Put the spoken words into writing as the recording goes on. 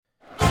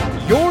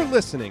You're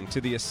listening to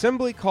the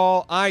Assembly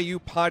Call IU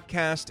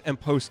podcast and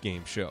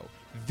postgame show,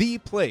 the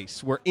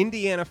place where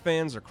Indiana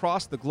fans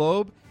across the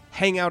globe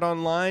hang out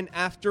online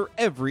after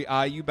every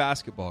IU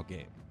basketball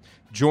game.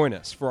 Join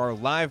us for our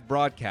live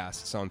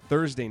broadcasts on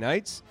Thursday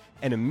nights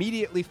and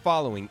immediately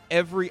following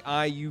every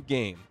IU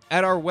game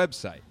at our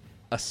website,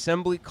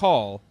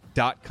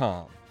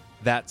 assemblycall.com.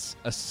 That's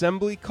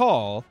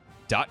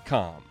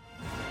assemblycall.com.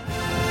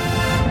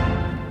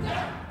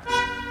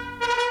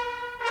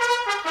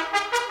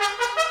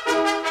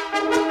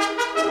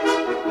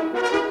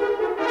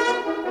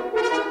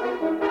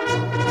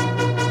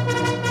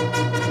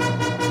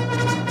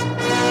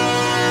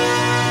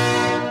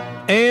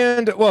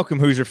 And welcome,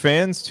 Hoosier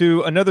fans,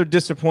 to another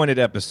disappointed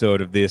episode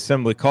of the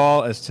Assembly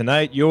Call, as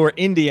tonight your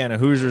Indiana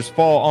Hoosiers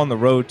fall on the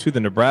road to the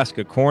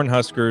Nebraska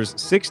Cornhuskers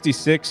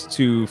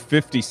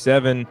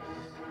 66-57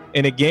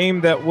 in a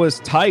game that was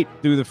tight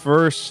through the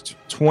first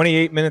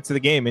 28 minutes of the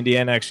game.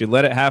 Indiana actually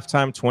led at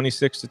halftime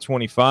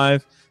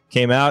 26-25,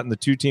 came out, and the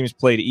two teams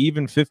played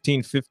even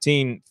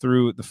 15-15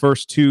 through the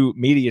first two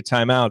media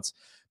timeouts.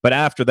 But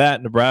after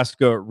that,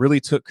 Nebraska really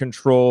took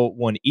control,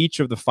 won each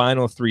of the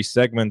final three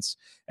segments,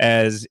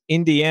 as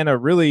Indiana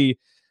really,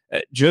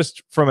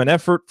 just from an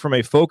effort, from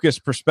a focus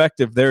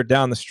perspective there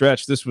down the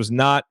stretch, this was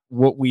not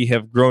what we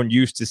have grown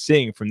used to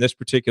seeing from this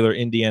particular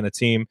Indiana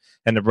team.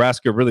 And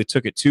Nebraska really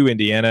took it to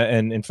Indiana.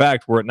 And in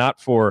fact, were it not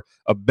for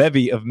a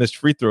bevy of missed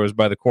free throws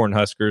by the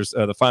Cornhuskers,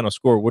 the final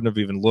score wouldn't have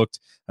even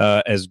looked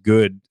as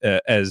good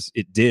as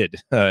it did.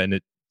 And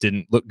it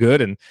didn't look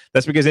good, and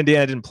that's because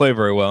Indiana didn't play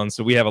very well. And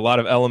so we have a lot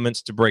of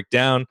elements to break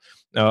down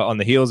on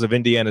the heels of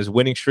Indiana's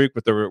winning streak,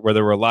 where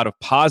there were a lot of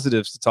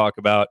positives to talk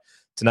about.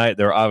 Tonight,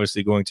 there are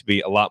obviously going to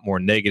be a lot more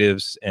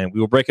negatives, and we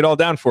will break it all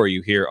down for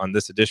you here on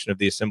this edition of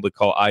the Assembly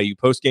Call IU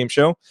postgame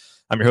show.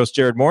 I'm your host,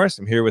 Jared Morris.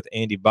 I'm here with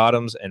Andy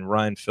Bottoms and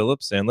Ryan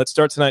Phillips, and let's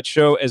start tonight's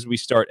show as we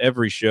start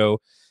every show,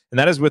 and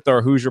that is with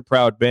our Hoosier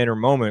Proud banner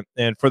moment.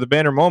 And for the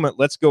banner moment,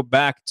 let's go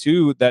back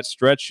to that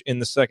stretch in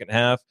the second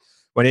half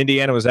when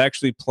Indiana was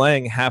actually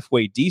playing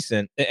halfway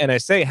decent. And I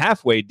say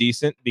halfway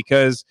decent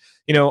because,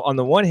 you know, on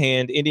the one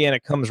hand, Indiana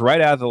comes right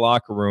out of the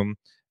locker room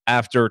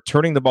after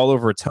turning the ball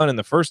over a ton in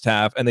the first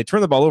half, and they turn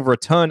the ball over a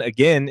ton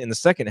again in the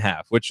second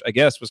half, which I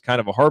guess was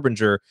kind of a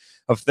harbinger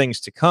of things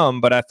to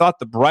come. But I thought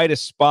the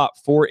brightest spot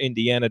for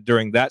Indiana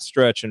during that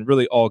stretch and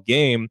really all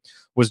game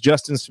was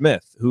Justin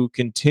Smith, who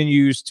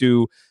continues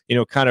to, you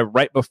know, kind of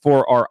right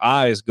before our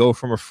eyes go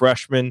from a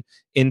freshman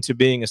into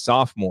being a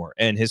sophomore.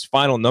 And his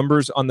final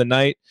numbers on the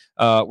night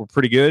were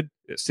pretty good.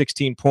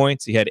 16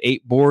 points. He had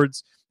 8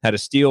 boards, had a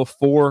steal.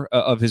 4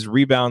 of his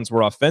rebounds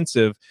were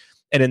offensive.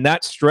 And in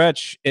that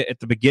stretch at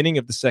the beginning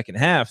of the second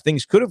half,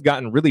 things could have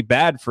gotten really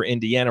bad for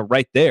Indiana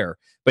right there.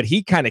 But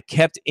he kind of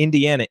kept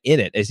Indiana in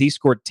it as he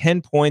scored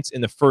 10 points in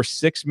the first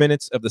 6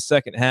 minutes of the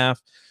second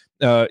half.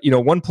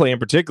 One play in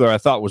particular I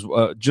thought was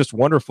just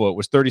wonderful. It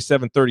was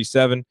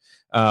 37-37.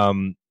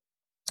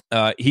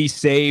 He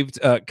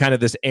saved kind of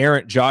this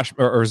errant Josh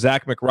or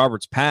Zach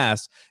McRoberts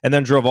pass, and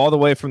then drove all the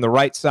way from the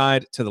right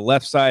side to the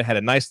left side, had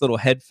a nice little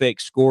head fake,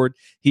 scored.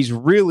 He's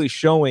really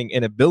showing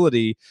an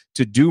ability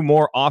to do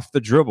more off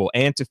the dribble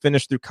and to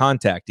finish through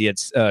contact. He had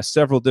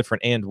several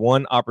different and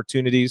one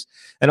opportunities,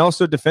 and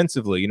also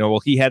defensively,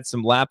 he had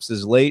some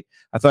lapses late.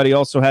 I thought he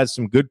also had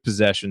some good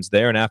possessions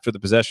there. And after the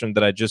possession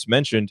that I just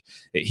mentioned,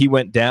 he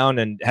went down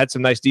and had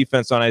some nice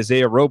defense on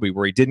Isaiah Roby,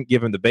 where he didn't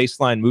give him the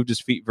baseline, moved his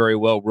feet very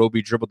well.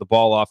 Roby dribbled the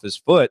ball off his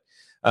foot.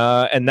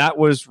 And that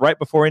was right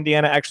before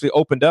Indiana actually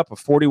opened up a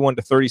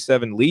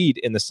 41-37 lead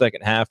in the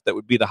second half. That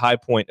would be the high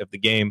point of the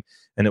game,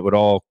 and it would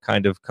all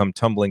kind of come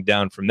tumbling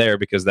down from there,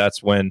 because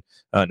that's when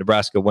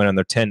Nebraska went on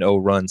their 10-0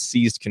 run,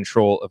 seized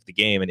control of the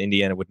game, and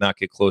Indiana would not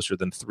get closer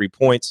than 3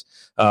 points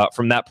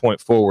from that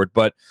point forward.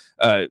 But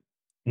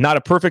not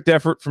a perfect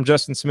effort from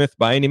Justin Smith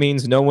by any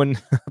means. No one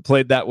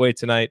played that way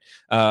tonight,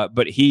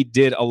 but he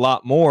did a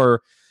lot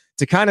more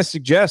to kind of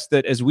suggest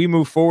that as we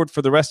move forward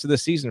for the rest of the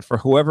season, for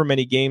however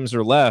many games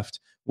are left,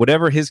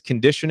 whatever his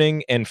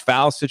conditioning and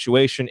foul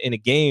situation in a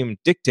game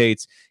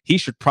dictates, he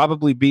should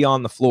probably be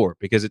on the floor,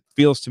 because it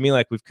feels to me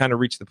like we've kind of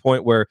reached the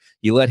point where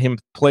you let him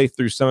play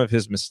through some of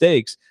his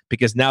mistakes,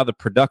 because now the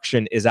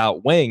production is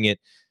outweighing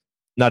it.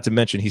 Not to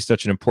mention, he's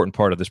such an important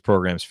part of this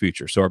program's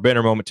future. So our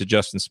banner moment to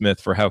Justin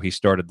Smith for how he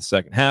started the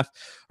second half.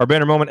 Our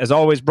banner moment, as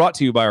always, brought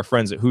to you by our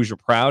friends at Hoosier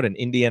Proud, an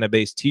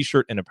Indiana-based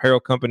t-shirt and apparel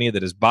company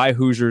that is by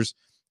Hoosiers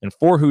and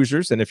for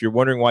Hoosiers. And if you're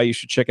wondering why you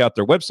should check out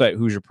their website,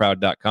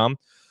 HoosierProud.com,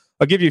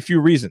 I'll give you a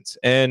few reasons,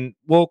 and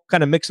we'll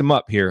kind of mix them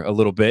up here a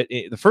little bit.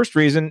 The first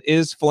reason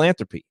is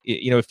philanthropy.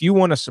 If you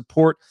want to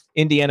support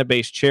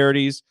Indiana-based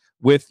charities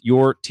with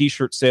your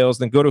t-shirt sales,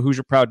 then go to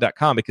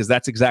HoosierProud.com, because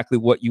that's exactly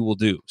what you will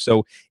do.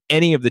 So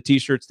any of the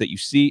t-shirts that you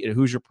see at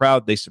Hoosier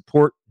Proud, they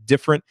support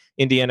different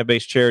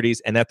Indiana-based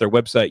charities, and at their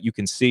website you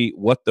can see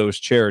what those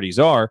charities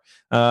are,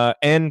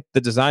 and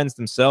the designs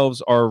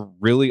themselves are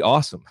really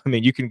awesome. I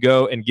mean, you can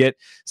go and get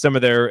some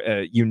of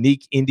their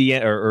unique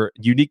Indiana or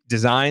unique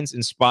designs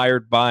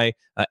inspired by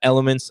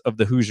elements of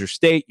the Hoosier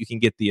State. You can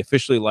get the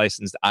officially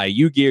licensed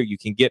IU gear. You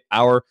can get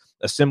our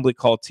assembly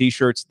call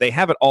t-shirts. They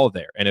have it all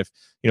there. And if,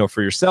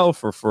 for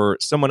yourself or for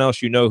someone else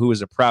who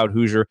is a proud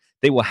Hoosier,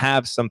 they will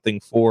have something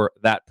for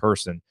that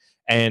person.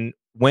 And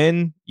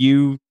when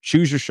you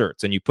choose your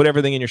shirts and you put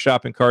everything in your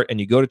shopping cart and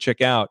you go to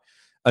check out,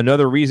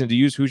 another reason to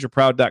use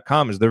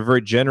HoosierProud.com is they're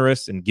very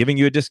generous in giving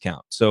you a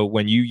discount. So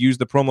when you use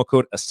the promo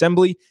code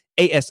assembly,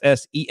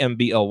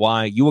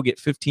 ASSEMBLY, you will get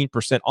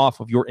 15% off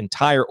of your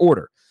entire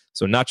order.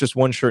 So not just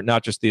one shirt,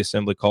 not just the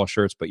assembly call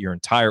shirts, but your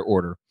entire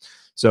order.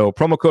 So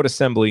promo code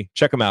assembly,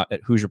 check them out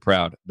at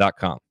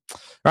HoosierProud.com.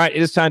 All right,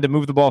 it is time to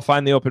move the ball,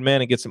 find the open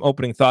man, and get some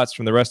opening thoughts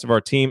from the rest of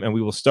our team. And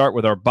we will start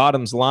with our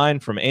bottoms line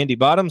from Andy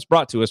Bottoms,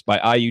 brought to us by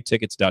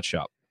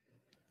IUTickets.shop.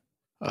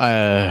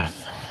 I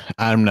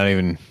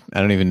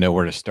don't even know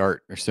where to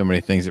start. There's so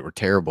many things that were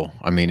terrible.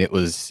 I mean, it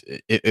was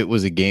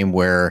a game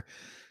where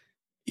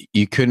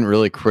you couldn't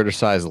really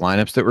criticize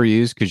lineups that were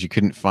used because you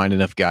couldn't find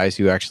enough guys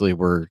who actually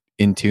were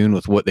in tune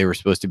with what they were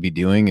supposed to be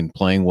doing and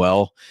playing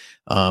well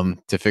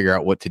to figure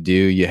out what to do.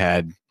 You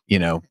had,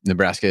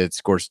 Nebraska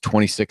scores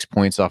 26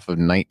 points off of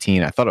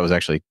 19. I thought it was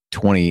actually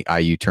 20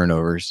 IU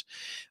turnovers.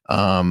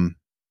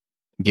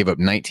 Gave up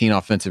 19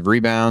 offensive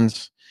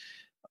rebounds.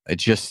 It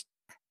just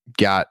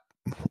got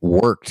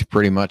worked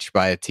pretty much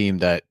by a team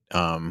that,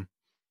 for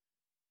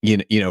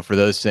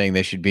those saying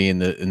they should be in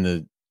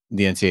the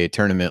NCAA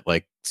tournament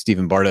like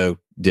Stephen Bardo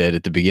did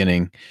at the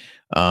beginning,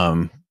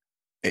 they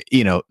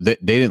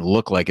didn't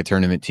look like a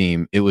tournament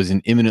team. It was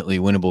an imminently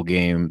winnable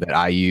game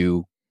that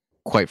IU,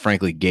 quite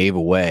frankly, gave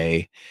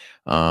away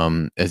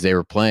as they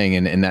were playing.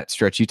 And that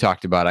stretch you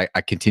talked about,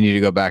 I continue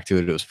to go back to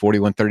it. It was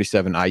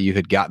 41-37. IU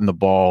had gotten the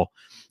ball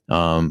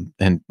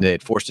and they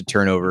had forced a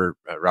turnover.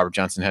 Robert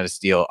Johnson had a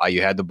steal.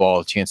 IU had the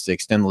ball, a chance to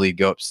extend the lead,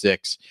 go up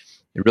 6.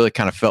 It really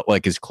kind of felt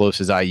like as close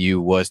as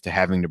IU was to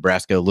having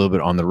Nebraska a little bit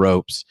on the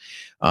ropes.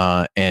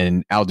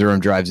 And Al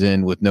Durham drives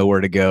in with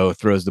nowhere to go,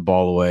 throws the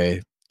ball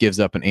away, gives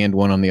up an and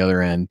one on the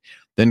other end,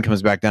 then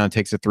comes back down,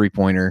 takes a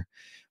 3-pointer.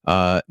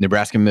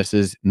 Nebraska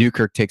misses.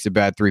 Newkirk takes a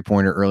bad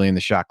 3-pointer early in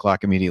the shot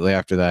clock immediately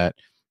after that.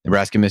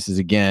 Nebraska misses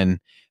again,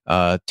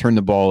 turn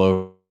the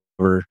ball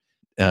over.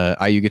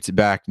 IU gets it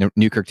back.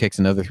 Newkirk takes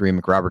another 3.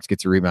 McRoberts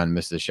gets a rebound and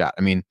misses a shot.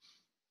 I mean,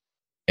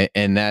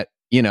 and that,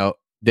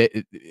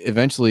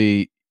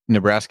 eventually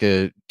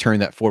Nebraska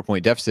turned that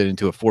 4-point deficit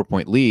into a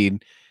 4-point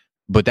lead,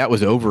 but that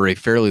was over a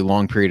fairly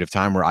long period of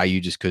time where IU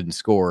just couldn't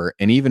score.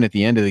 And even at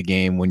the end of the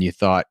game, when you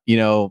thought,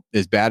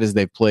 as bad as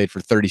they've played for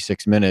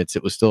 36 minutes,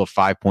 it was still a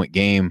 5-point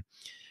game,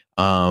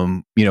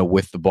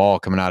 with the ball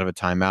coming out of a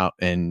timeout.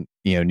 And,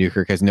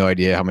 Newkirk has no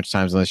idea how much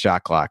time's on the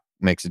shot clock,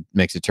 makes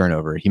a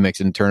turnover. He makes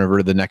a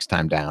turnover the next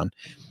time down.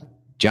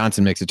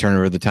 Johnson makes a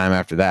turnover the time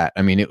after that.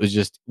 I mean, it was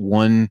just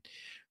one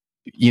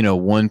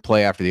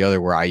play after the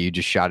other where IU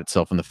just shot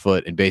itself in the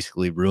foot and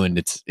basically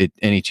ruined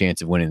any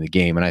chance of winning the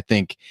game. And I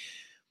think,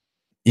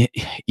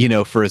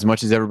 for as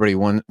much as everybody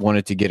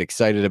wanted to get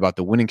excited about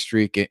the winning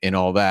streak and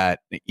all that,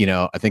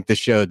 I think this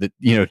showed that,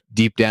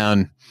 deep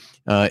down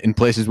in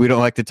places we don't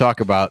like to talk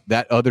about,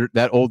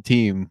 that old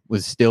team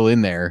was still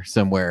in there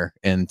somewhere.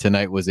 And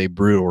tonight was a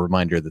brutal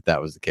reminder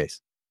that was the case.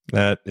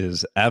 That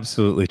is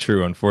absolutely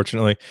true,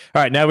 unfortunately.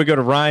 All right, now we go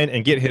to Ryan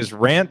and get his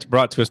rant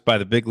brought to us by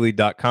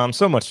thebiglead.com.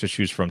 So much to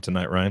choose from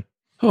tonight, Ryan.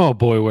 Oh,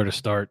 boy, where to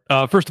start?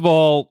 First of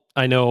all,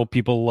 I know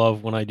people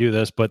love when I do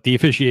this, but the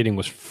officiating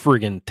was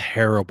friggin'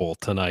 terrible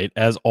tonight,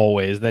 as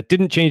always. That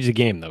didn't change the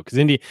game, though, because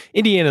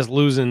Indiana's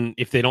losing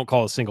if they don't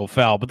call a single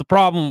foul. But the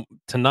problem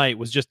tonight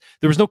was just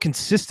there was no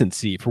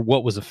consistency for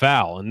what was a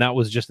foul, and that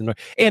was just annoying.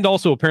 And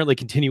also, apparently,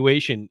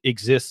 continuation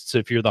exists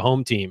if you're the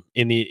home team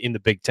in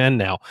the Big Ten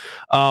now.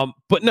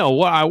 But no,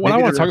 what I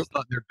want to talk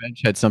about, their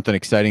bench had something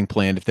exciting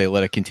planned if they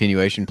let a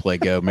continuation play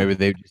go. Maybe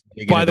they just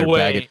by the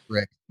way.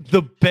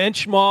 The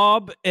bench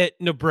mob at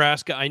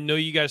Nebraska, I know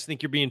you guys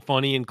think you're being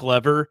funny and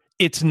clever.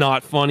 It's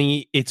not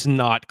funny. It's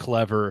not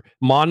clever.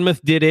 Monmouth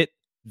did it.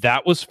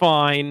 That was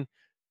fine.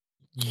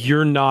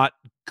 You're not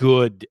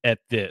good at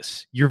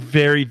this. You're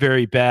very,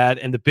 very bad.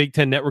 And the Big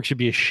Ten Network should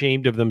be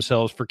ashamed of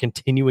themselves for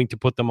continuing to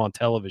put them on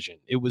television.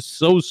 It was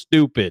so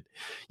stupid.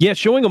 Yeah,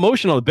 showing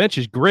emotion on the bench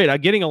is great.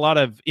 I'm getting a lot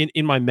of,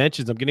 in my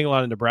mentions, I'm getting a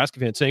lot of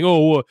Nebraska fans saying,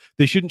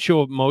 they shouldn't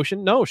show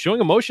emotion. No,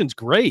 showing emotion's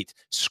great.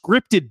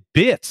 Scripted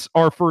bits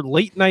are for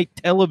late night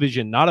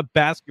television, not a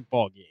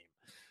basketball game.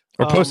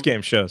 Or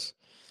post-game shows.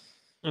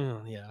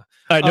 Yeah.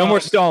 All right, no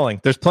more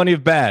stalling. There's plenty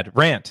of bad.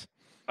 Rant.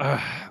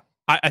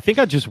 I think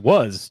I just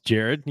was,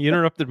 Jared. You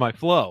interrupted my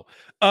flow.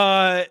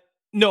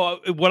 No,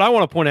 what I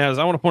want to point out is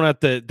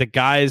the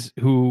guys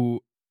who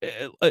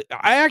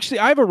I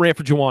have a rant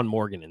for Juwan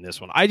Morgan in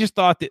this one. I just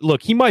thought that,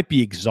 look, he might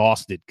be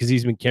exhausted because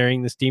he's been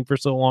carrying this team for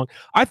so long.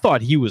 I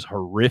thought he was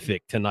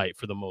horrific tonight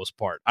for the most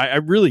part. I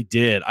really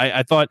did.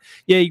 I thought,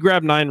 yeah, he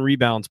grabbed 9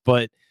 rebounds,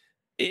 but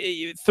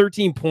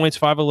 13 points,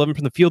 5-11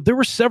 from the field. There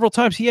were several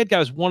times he had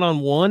guys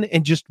one-on-one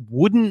and just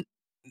wouldn't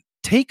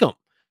take them.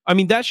 I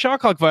mean, that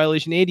shot clock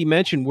violation Andy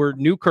mentioned where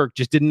Newkirk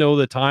just didn't know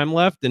the time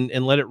left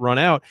and let it run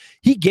out.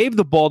 He gave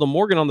the ball to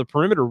Morgan on the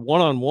perimeter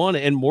one-on-one,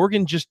 and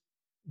Morgan just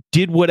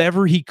did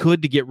whatever he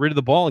could to get rid of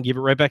the ball and give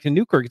it right back to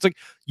Newkirk. It's like,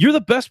 you're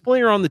the best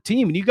player on the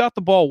team and you got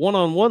the ball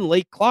one-on-one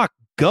late clock.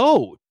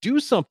 Go do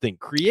something,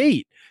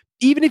 create.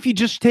 Even if you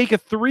just take a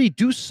three,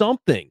 do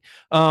something.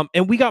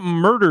 And we got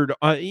murdered.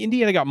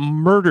 Indiana got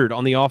murdered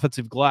on the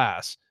offensive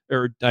glass,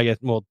 or I guess,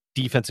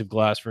 defensive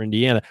glass for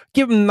Indiana.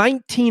 Give them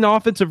 19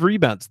 offensive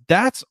rebounds.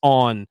 That's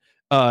on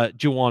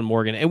Juwan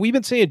Morgan. And we've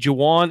been saying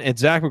Juwan and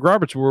Zach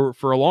McRoberts were,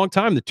 for a long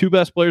time, the two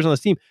best players on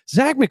this team.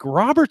 Zach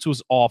McRoberts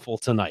was awful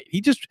tonight.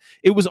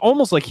 It was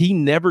almost like he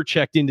never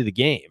checked into the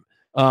game.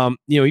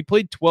 He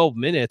played 12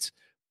 minutes,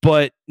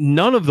 but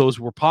none of those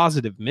were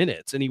positive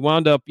minutes. And he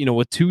wound up,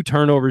 with 2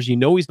 turnovers. He's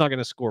not going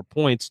to score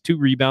points, 2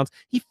 rebounds.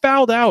 He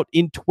fouled out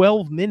in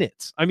 12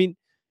 minutes. I mean,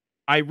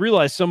 I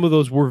realize some of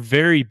those were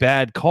very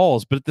bad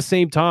calls, but at the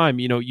same time,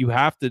 you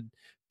have to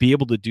be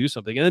able to do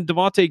something. And then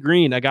Devontae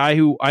Green, a guy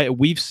who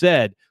we've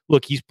said,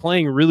 look, he's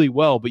playing really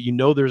well, but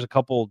there's a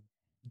couple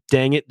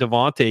dang it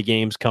Devontae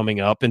games coming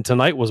up, and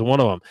tonight was one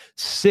of them.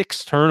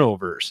 6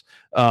 turnovers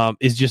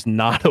is just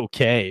not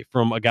okay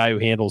from a guy who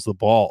handles the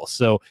ball.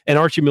 So, and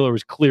Archie Miller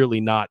was clearly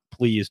not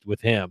pleased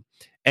with him.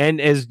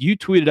 And as you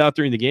tweeted out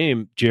during the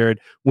game,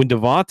 Jared, when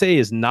Devontae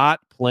is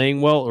not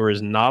playing well or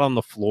is not on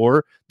the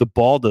floor, the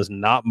ball does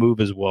not move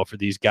as well for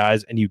these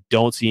guys, and you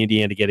don't see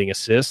Indiana getting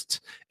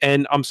assists.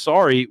 And I'm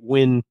sorry,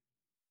 when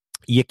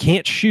you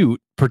can't shoot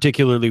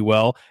particularly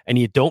well and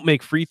you don't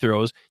make free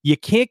throws, you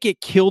can't get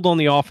killed on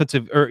the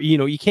offensive, or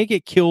you can't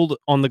get killed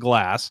on the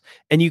glass,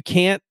 and you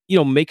can't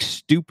make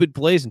stupid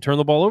plays and turn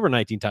the ball over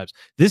 19 times.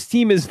 This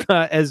team is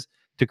not, as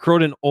to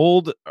quote an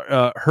old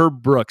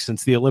Herb Brooks,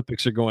 since the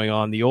Olympics are going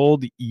on, the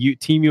old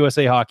Team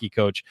USA hockey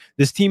coach,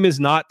 this team is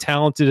not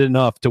talented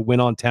enough to win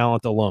on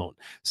talent alone.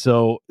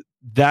 So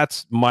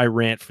that's my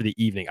rant for the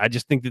evening. I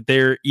just think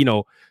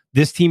that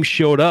this team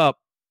showed up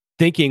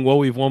thinking, well,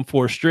 we've won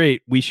 4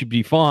 straight, we should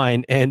be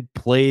fine, and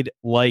played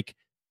like,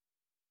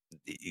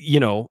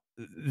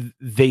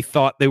 they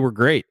thought they were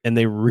great, and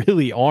they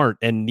really aren't,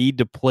 and need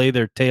to play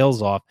their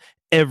tails off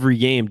every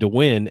game to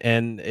win.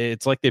 And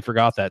it's like they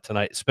forgot that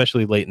tonight,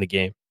 especially late in the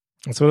game.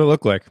 That's what it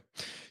looked like.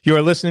 You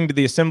are listening to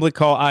the Assembly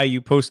Call IU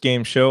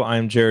postgame show.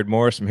 I'm Jared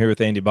Morris. I'm here with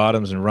Andy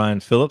Bottoms and Ryan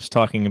Phillips,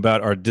 talking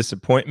about our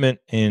disappointment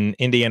in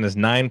Indiana's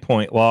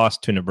 9-point loss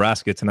to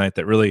Nebraska tonight.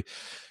 That really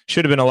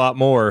should have been a lot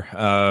more,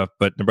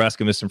 but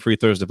Nebraska missed some free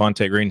throws.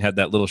 Devontae Green had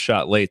that little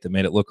shot late that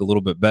made it look a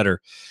little bit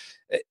better.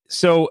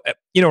 So,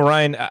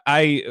 Ryan,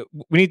 we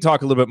need to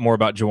talk a little bit more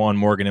about Juwan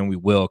Morgan, and we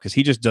will, because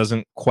he just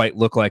doesn't quite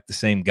look like the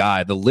same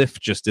guy. The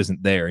lift just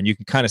isn't there, and you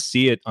can kind of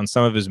see it on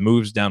some of his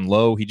moves down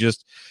low.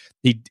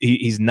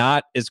 He's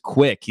not as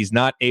quick. He's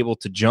not able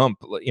to jump,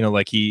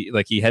 like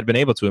he had been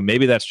able to, and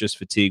maybe that's just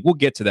fatigue. We'll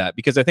get to that,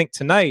 because I think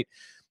tonight,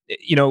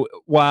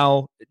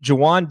 while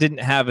Juwan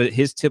didn't have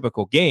his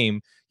typical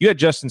game, you had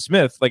Justin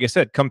Smith, like I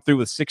said, come through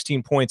with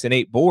 16 points and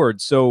 8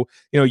 boards. So,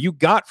 you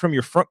got from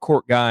your front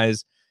court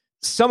guys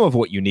some of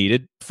what you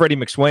needed. Freddie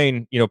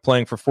McSwain,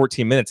 playing for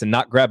 14 minutes and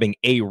not grabbing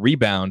a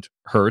rebound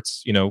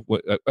hurts.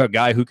 A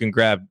guy who can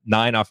grab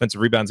 9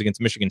 offensive rebounds against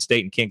Michigan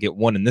State and can't get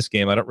 1 in this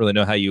game. I don't really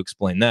know how you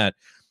explain that.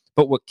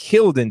 But what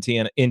killed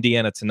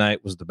Indiana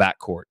tonight was the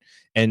backcourt.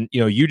 And,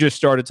 you just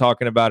started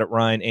talking about it,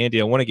 Ryan.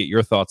 Andy, I want to get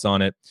your thoughts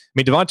on it. I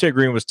mean, Devontae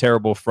Green was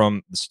terrible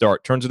from the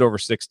start, turns it over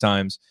 6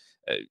 times.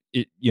 As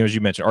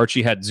you mentioned,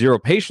 Archie had zero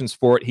patience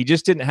for it. He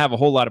just didn't have a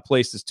whole lot of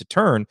places to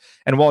turn.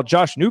 And while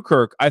Josh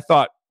Newkirk, I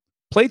thought,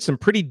 played some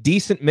pretty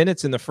decent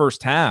minutes in the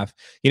first half,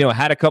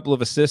 had a couple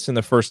of assists in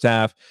the first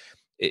half,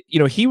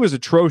 he was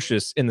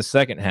atrocious in the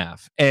second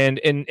half. And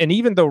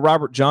even though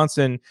Robert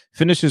Johnson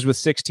finishes with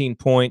 16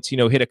 points,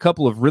 hit a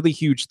couple of really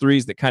huge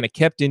threes that kind of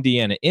kept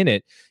Indiana in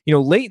it,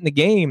 late in the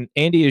game,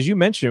 Andy, as you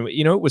mentioned,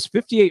 it was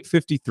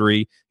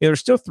 58-53. There's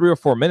still 3 or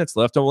 4 minutes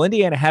left. And while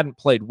Indiana hadn't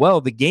played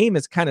well, the game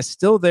is kind of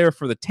still there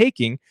for the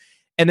taking.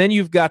 And then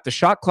you've got the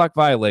shot clock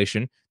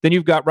violation. Then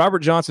you've got Robert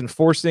Johnson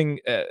forcing,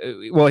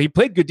 he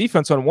played good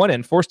defense on one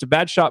end, forced a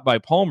bad shot by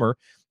Palmer.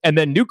 And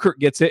then Newkirk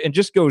gets it and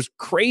just goes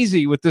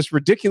crazy with this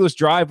ridiculous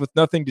drive with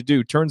nothing to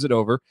do, turns it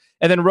over.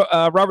 And then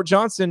Robert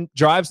Johnson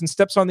drives and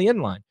steps on the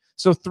end line.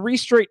 So 3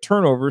 straight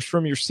turnovers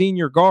from your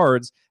senior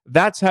guards.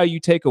 That's how you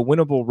take a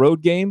winnable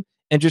road game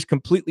and just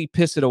completely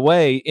piss it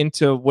away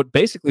into what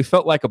basically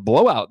felt like a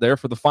blowout there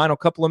for the final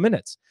couple of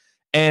minutes.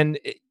 And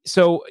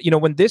so,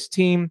 when this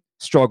team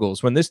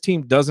struggles, when this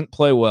team doesn't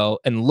play well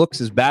and looks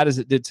as bad as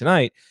it did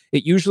tonight,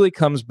 it usually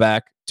comes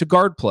back to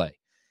guard play.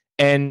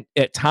 And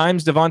at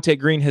times, Devontae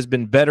Green has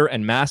been better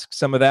and masked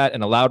some of that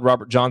and allowed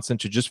Robert Johnson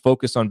to just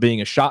focus on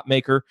being a shot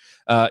maker.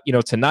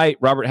 Tonight,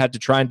 Robert had to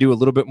try and do a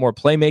little bit more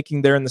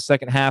playmaking there in the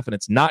second half, and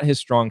it's not his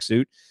strong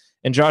suit.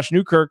 And Josh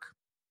Newkirk,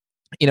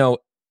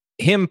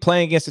 him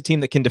playing against a team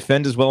that can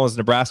defend as well as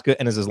Nebraska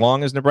and is as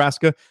long as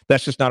Nebraska,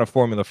 that's just not a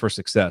formula for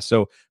success.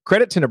 So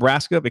credit to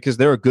Nebraska, because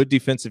they're a good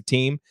defensive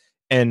team.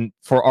 And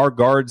for our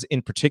guards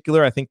in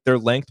particular, I think their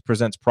length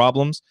presents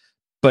problems.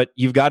 But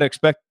you've got to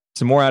expect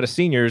some more out of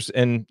seniors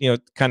and,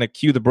 kind of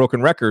cue the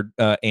broken record,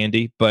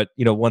 Andy. But,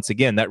 once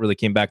again, that really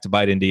came back to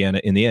bite Indiana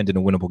in the end in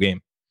a winnable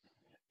game.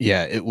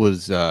 Yeah, it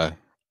was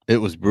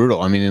It was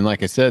brutal. I mean, and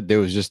like I said, there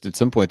was just at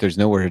some point there's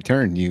nowhere to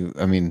turn.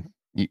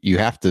 You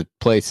have to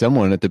play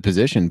someone at the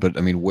position, but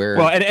I mean, where?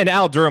 Well, and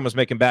Al Durham was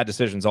making bad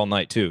decisions all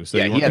night too. So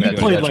Yeah, you he had weren't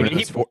that. gonna played go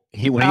like that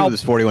he- When he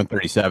was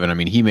 41-37. I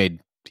mean,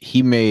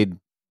 he made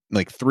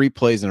like 3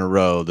 plays in a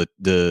row.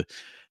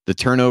 The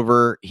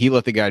turnover, he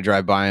let the guy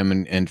drive by him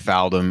and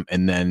fouled him,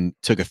 and then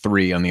took a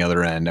 3 on the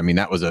other end. I mean,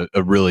 that was a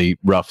really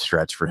rough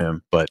stretch for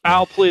him. But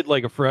Al played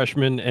like a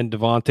freshman, and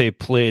Devontae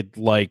played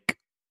like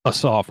a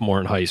sophomore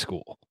in high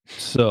school.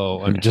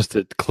 So, I mean, just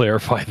to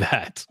clarify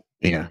that.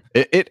 yeah,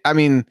 I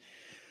mean,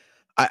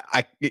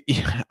 I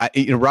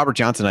Robert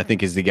Johnson, I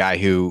think, is the guy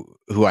who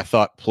I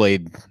thought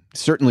played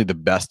certainly the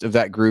best of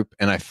that group,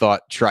 and I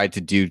thought tried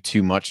to do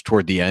too much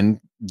toward the end,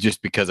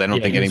 just because I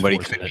don't think anybody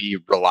could be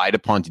relied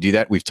upon to do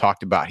that. We've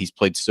talked about he's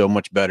played so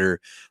much better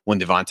when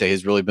Devontae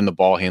has really been the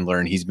ball handler,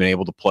 and he's been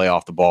able to play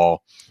off the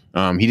ball.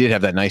 He did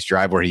have that nice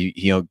drive where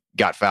he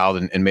got fouled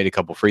and made a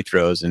couple free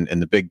throws, and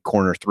the big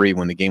corner 3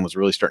 when the game was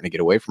really starting to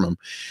get away from him.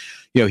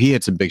 He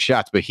had some big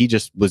shots, but he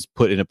just was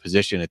put in a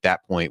position at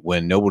that point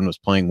when no one was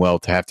playing well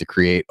to have to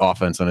create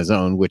offense on his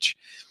own, which,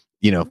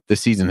 this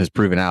season has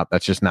proven out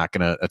that's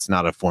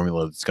not a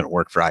formula that's going to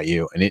work for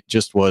IU. And it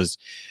just was,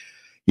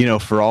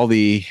 for all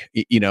the,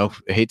 I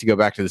hate to go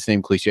back to the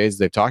same cliches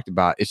they've talked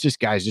about. It's just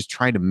guys just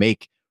trying to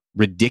make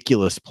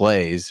ridiculous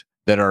plays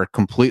that are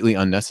completely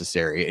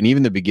unnecessary. And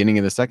even the beginning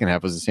of the second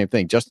half was the same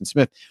thing. Justin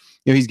Smith,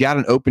 he's got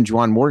an open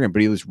Juwan Morgan,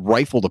 but he was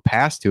rifled a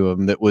pass to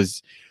him that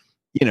was,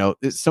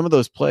 some of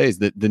those plays,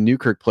 the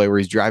Newkirk play where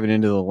he's driving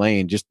into the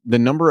lane, just the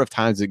number of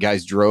times that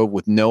guys drove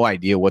with no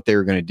idea what they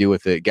were going to do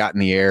with it, got in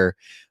the air,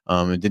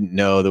 and didn't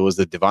know. There was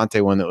the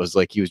Devontae one that was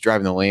like he was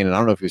driving the lane, and I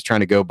don't know if he was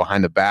trying to go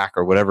behind the back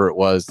or whatever it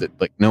was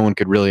that like no one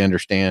could really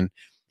understand,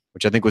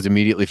 which I think was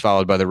immediately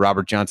followed by the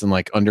Robert Johnson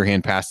like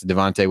underhand pass to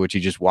Devontae, which he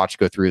just watched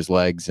go through his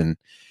legs. And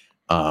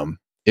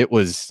it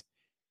was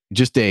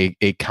just a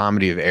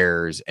comedy of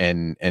errors,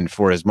 and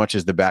for as much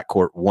as the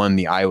backcourt won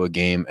the Iowa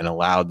game and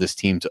allowed this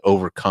team to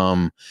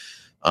overcome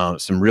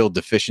some real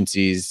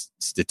deficiencies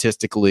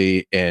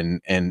statistically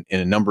and in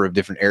a number of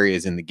different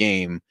areas in the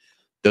game,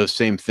 those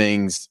same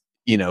things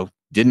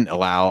didn't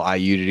allow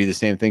IU to do the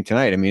same thing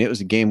tonight. I mean, it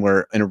was a game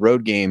where in a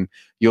road game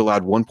you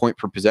allowed 1 point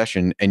per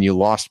possession and you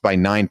lost by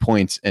 9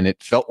 points, and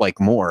it felt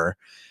like more.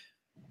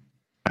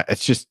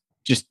 It's just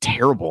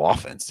terrible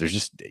offense. There's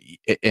just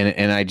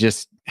and I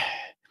just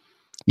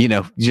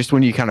just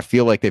when you kind of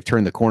feel like they've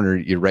turned the corner,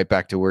 you're right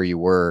back to where you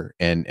were.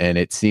 And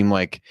it seemed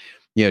like,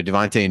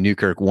 Devontae and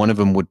Newkirk, one of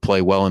them would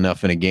play well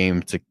enough in a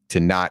game to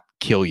not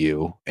kill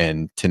you.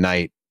 And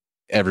tonight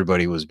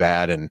everybody was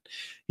bad. And,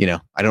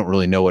 I don't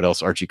really know what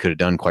else Archie could have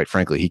done. Quite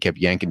frankly, he kept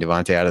yanking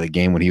Devontae out of the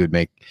game when he would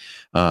make,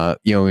 when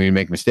he would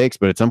make mistakes.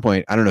 But at some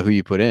point, I don't know who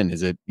you put in.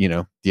 Is it,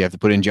 do you have to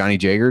put in Johnny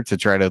Jager to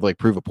try to like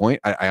prove a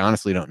point? I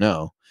honestly don't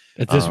know.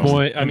 At this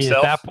point, I mean,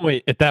 himself?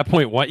 at that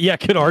point, what? Yeah,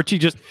 could Archie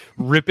just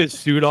rip his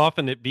suit off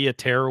and it be a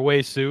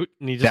tearaway suit,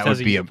 and he just That has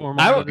would a be uniform?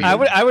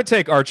 I would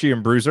take Archie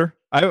and Bruiser.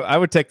 I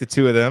would take the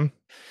two of them,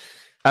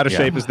 out of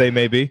shape as they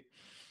may be.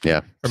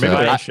 Yeah, or maybe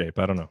they're in shape.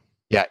 I don't know.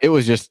 Yeah, it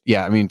was just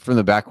I mean, from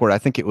the backcourt, I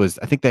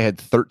think they had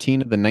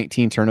 13 of the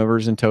 19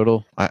 turnovers in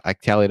total. I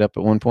tallied up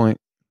at one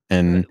point,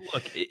 and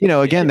Look,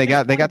 again, they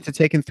got to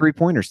taking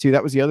 3-pointers too.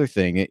 That was the other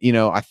thing.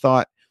 I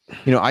thought,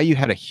 IU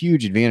had a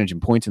huge advantage in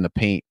points in the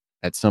paint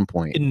at some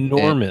point.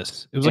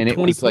 Enormous. It was like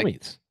 20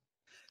 points.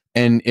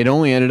 And it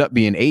only ended up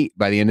being 8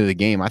 by the end of the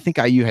game. I think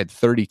IU had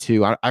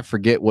 32. I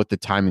forget what the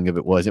timing of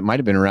it was. It might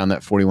have been around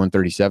that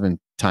 41-37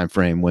 time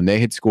frame when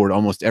they had scored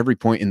almost every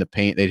point in the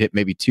paint. They'd hit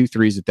maybe 2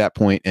 threes at that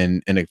point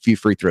and a few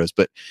free throws,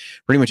 but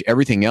pretty much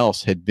everything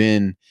else had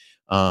been,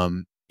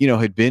 in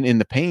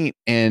the paint.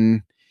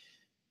 And,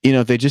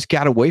 they just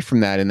got away from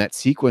that in that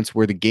sequence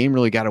where the game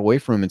really got away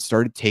from them and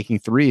started taking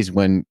threes,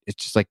 when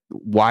it's just like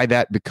why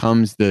that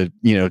becomes the,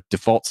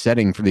 default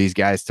setting for these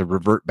guys to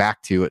revert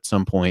back to at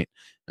some point.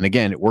 And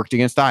again, it worked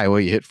against Iowa.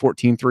 You hit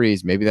 14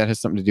 threes. Maybe that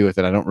has something to do with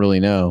it. I don't really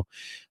know.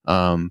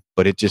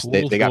 But it just,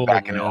 they got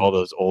back into all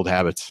those old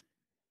habits.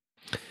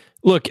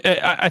 Look,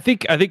 I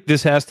think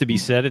this has to be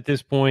said at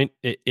this point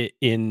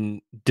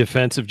in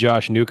defense of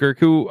Josh Newkirk,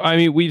 who, I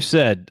mean, we've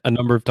said a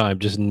number of times,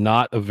 just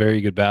not a very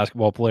good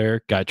basketball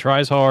player. Guy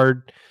tries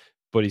hard,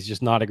 but he's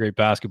just not a great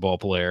basketball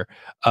player.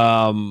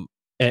 And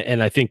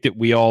I think that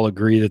we all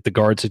agree that the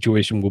guard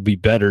situation will be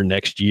better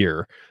next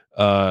year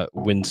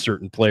when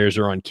certain players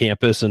are on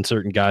campus and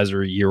certain guys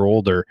are a year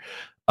older.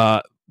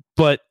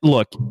 But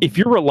look, if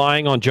you're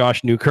relying on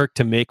Josh Newkirk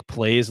to make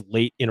plays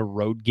late in a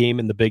road game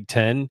in the Big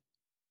Ten,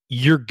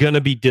 you're going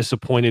to be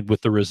disappointed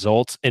with the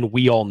results. And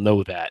we all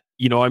know that.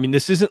 I mean,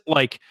 this isn't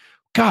like,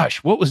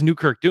 gosh, what was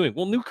Newkirk doing?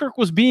 Well, Newkirk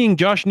was being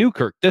Josh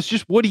Newkirk. That's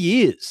just what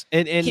he is.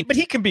 But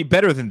he can be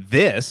better than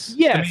this.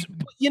 Yes.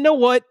 But you know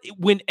what?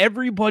 When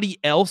everybody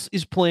else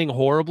is playing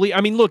horribly,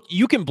 I mean, look,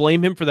 you can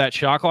blame him for that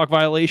shot clock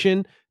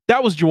violation.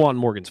 That was Juwan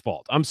Morgan's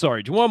fault. I'm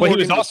sorry. Morgan. He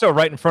was also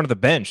right in front of the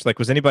bench. Like,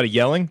 was anybody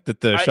yelling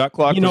that the shot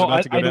clock was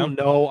about to go down? I don't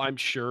know. I'm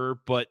sure,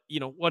 but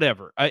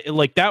whatever.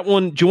 Like that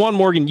one, Juwan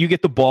Morgan, you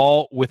get the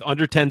ball with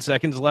under 10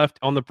 seconds left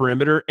on the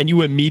perimeter and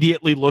you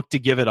immediately look to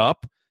give it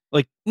up.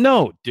 Like,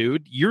 no,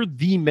 dude, you're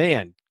the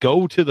man.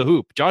 Go to the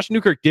hoop. Josh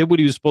Newkirk did what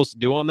he was supposed to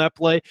do on that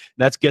play. And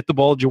that's get the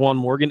ball to Juwan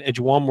Morgan, and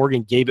Juwan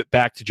Morgan gave it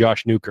back to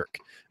Josh Newkirk.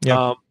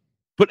 Yeah.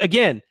 But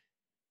again,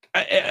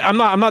 I'm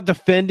not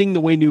defending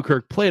the way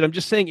Newkirk played. I'm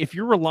just saying if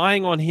you're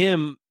relying on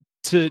him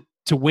to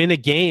win a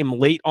game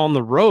late on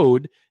the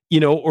road,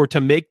 or to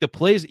make the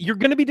plays, you're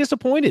going to be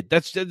disappointed.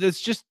 That's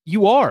just,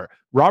 you are.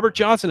 Robert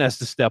Johnson has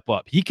to step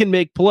up. He can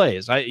make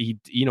plays. He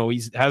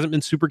hasn't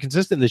been super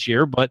consistent this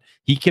year, but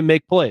he can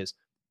make plays.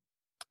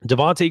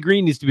 Devontae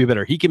Green needs to be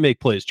better. He can make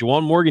plays.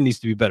 Juwan Morgan needs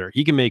to be better.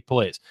 He can make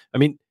plays. I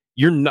mean,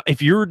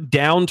 if you're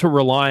down to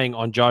relying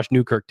on Josh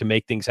Newkirk to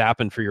make things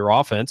happen for your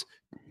offense,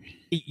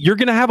 you're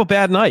going to have a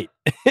bad night.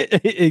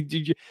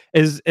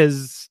 As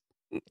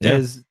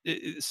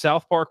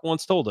South Park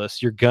once told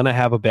us, you're going to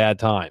have a bad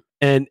time.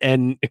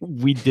 And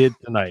we did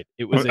tonight.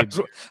 It was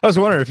I was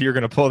wondering if you were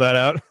going to pull that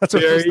out. That's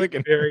what I was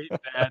thinking. Very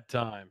bad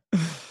time.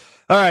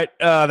 All right.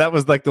 That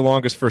was like the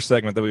longest first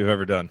segment that we've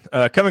ever done.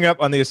 Coming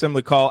up on the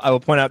assembly call, I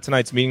will point out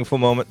tonight's meaningful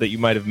moment that you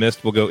might have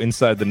missed. We'll go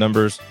inside the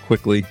numbers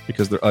quickly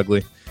because they're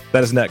ugly.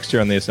 That is next here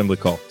on the assembly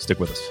call. Stick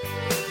with us.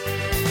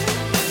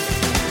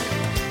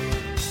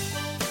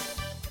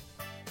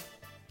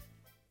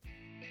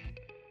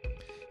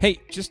 Hey,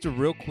 just a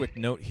real quick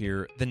note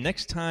here. The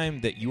next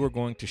time that you are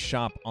going to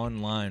shop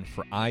online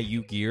for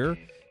IU gear,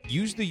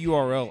 use the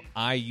URL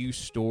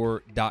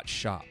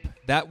iustore.shop.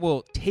 That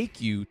will take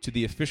you to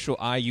the official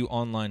IU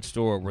online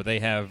store where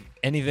they have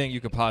anything you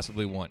could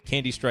possibly want.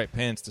 Candy stripe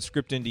pants, the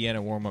Script Indiana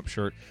warm-up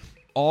shirt,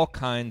 all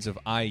kinds of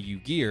IU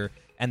gear.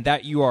 And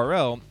that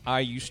URL,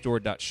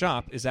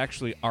 iustore.shop, is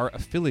actually our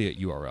affiliate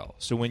URL.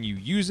 So when you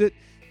use it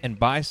and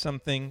buy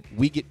something,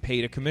 we get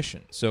paid a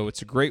commission. So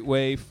it's a great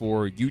way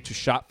for you to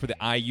shop for the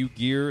IU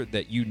gear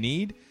that you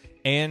need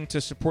and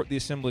to support the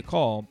assembly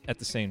call at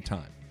the same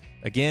time.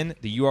 Again,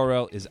 the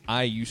URL is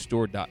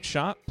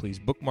iustore.shop. Please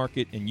bookmark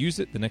it and use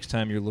it the next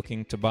time you're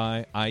looking to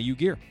buy IU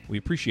gear. We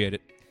appreciate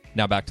it.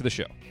 Now back to the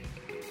show.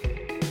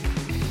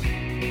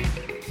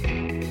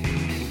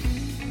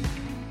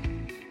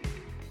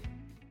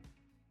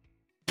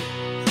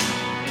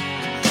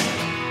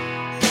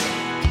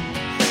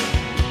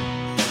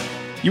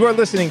 You are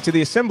listening to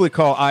the Assembly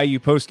Call IU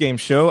postgame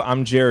show.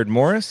 I'm Jared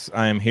Morris.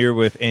 I am here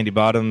with Andy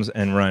Bottoms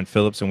and Ryan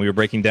Phillips, and we are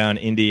breaking down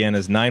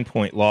Indiana's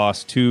 9-point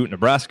loss to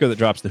Nebraska that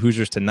drops the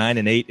Hoosiers to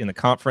 9-8 in the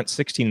conference,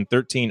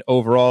 16-13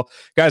 overall.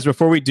 Guys,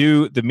 before we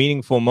do the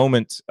meaningful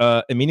moment,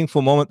 a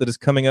meaningful moment that is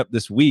coming up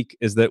this week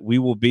is that we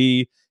will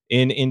be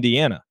in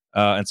Indiana.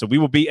 And so we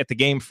will be at the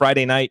game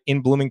Friday night in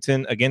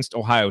Bloomington against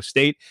Ohio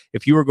State.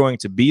 If you are going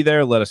to be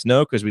there, let us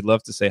know because we'd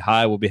love to say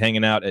hi. We'll be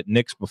hanging out at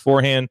Nick's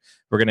beforehand.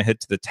 We're going to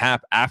head to the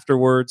Tap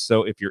afterwards.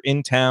 So if you're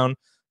in town,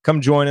 come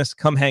join us.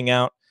 Come hang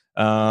out.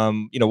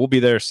 We'll be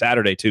there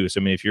Saturday too.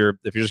 So I mean, if you're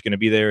just going to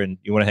be there and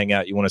you want to hang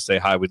out, you want to say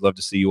hi, we'd love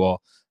to see you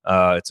all.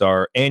 It's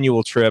our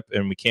annual trip,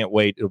 and we can't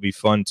wait. It'll be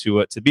fun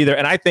to be there.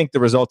 And I think the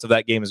result of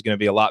that game is going to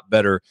be a lot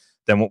better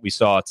than what we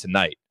saw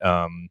tonight.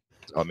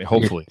 I mean,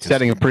 hopefully,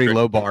 setting a pretty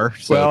low bar.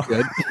 So well,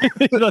 good.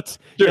 That's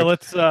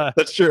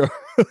true.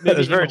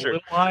 That's very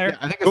true. Yeah,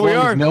 I think as long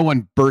as no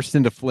one bursts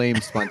into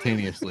flames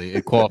spontaneously,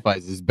 it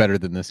qualifies as better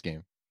than this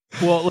game.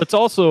 Well, let's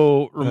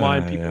also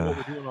remind people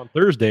what we're doing on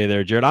Thursday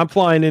there, Jared. I'm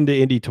flying into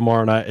Indy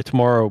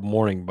tomorrow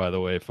morning, by the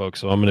way,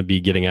 folks. So I'm going to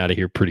be getting out of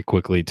here pretty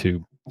quickly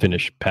to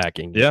finish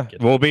packing. Yeah,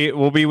 we'll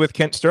be with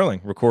Kent Sterling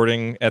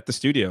recording at the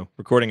studio,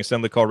 recording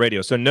Assembly Call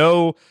Radio. So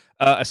no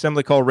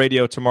Assembly Call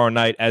Radio tomorrow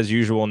night as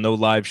usual, no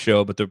live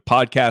show, but the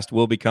podcast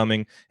will be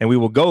coming, and we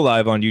will go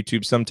live on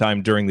YouTube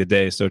sometime during the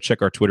day. So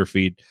check our Twitter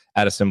feed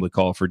at Assembly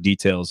Call for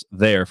details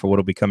there for what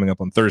will be coming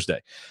up on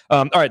Thursday.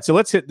 All right, so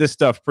let's hit this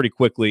stuff pretty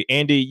quickly.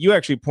 Andy, you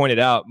actually pointed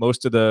out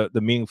most of the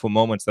meaningful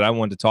moments that I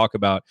wanted to talk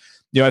about.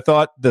 I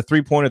thought the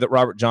three-pointer that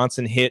Robert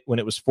Johnson hit when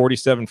it was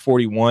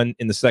 47-41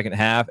 in the second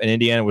half, and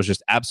Indiana was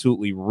just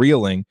absolutely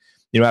reeling.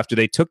 After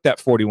they took that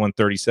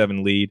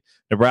 41-37 lead,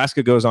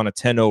 Nebraska goes on a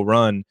 10-0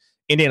 run.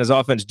 Indiana's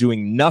offense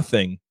doing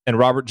nothing, and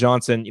Robert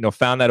Johnson,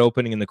 found that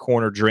opening in the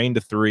corner, drained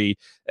a three.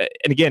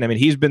 And again, I mean,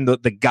 he's been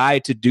the guy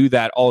to do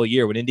that all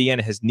year. When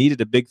Indiana has needed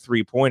a big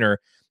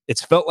three-pointer,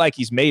 it's felt like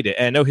he's made it.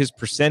 And I know his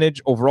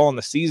percentage overall in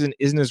the season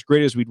isn't as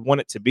great as we'd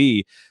want it to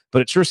be,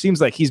 but it sure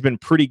seems like he's been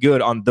pretty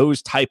good on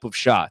those type of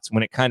shots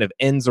when it kind of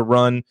ends a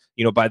run,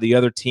 by the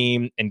other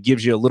team and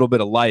gives you a little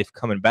bit of life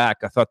coming back.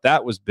 I thought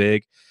that was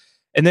big.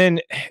 And then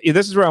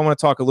this is where I want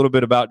to talk a little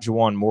bit about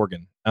Juwan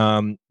Morgan,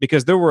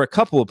 because there were a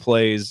couple of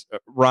plays,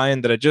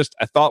 Ryan, that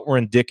I thought were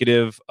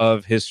indicative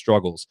of his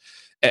struggles.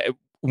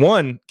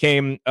 One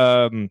came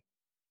a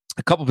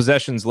couple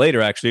possessions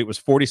later, actually. It was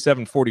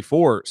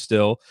 47-44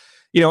 still.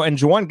 And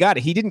Juwan got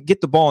it. He didn't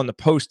get the ball in the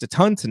post a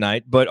ton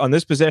tonight, but on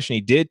this possession,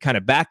 he did kind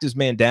of backed his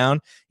man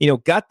down,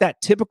 got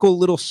that typical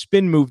little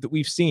spin move that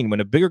we've seen when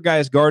a bigger guy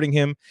is guarding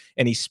him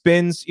and he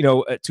spins,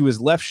 to his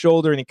left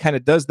shoulder and he kind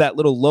of does that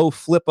little low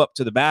flip up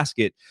to the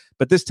basket.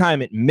 But this time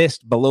it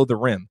missed below the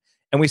rim.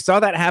 And we saw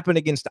that happen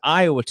against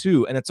Iowa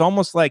too. And it's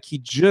almost like he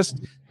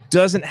just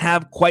doesn't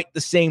have quite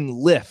the same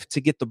lift to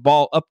get the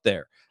ball up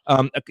there.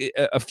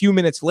 A few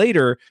minutes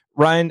later,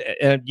 Ryan,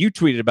 you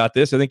tweeted about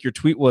this. I think your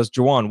tweet was,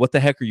 Juwan, what the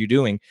heck are you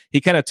doing? He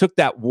kind of took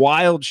that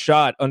wild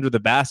shot under the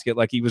basket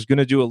like he was going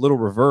to do a little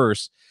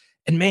reverse.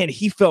 And man,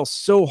 he fell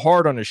so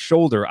hard on his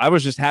shoulder. I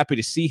was just happy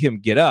to see him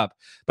get up.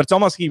 But it's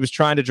almost like he was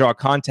trying to draw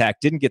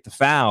contact, didn't get the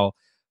foul.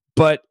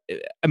 But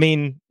I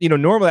mean,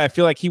 normally I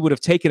feel like he would have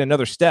taken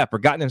another step or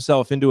gotten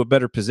himself into a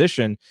better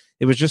position.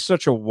 It was just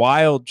such a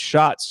wild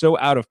shot, so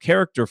out of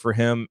character for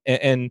him.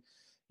 And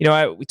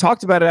we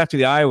talked about it after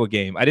the Iowa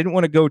game. I didn't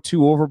want to go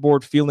too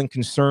overboard feeling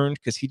concerned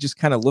because he just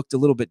kind of looked a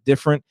little bit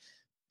different.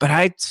 But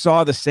I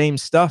saw the same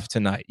stuff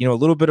tonight, a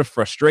little bit of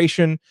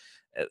frustration,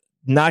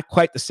 not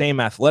quite the same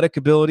athletic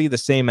ability, the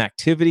same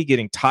activity,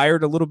 getting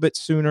tired a little bit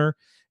sooner.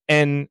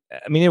 And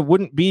I mean, it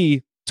wouldn't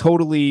be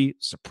totally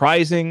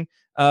surprising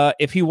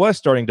if he was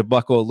starting to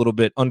buckle a little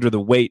bit under the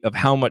weight of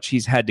how much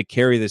he's had to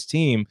carry this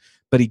team,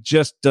 but he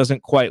just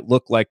doesn't quite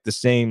look like the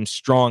same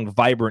strong,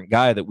 vibrant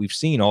guy that we've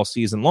seen all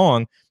season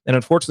long. And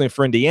unfortunately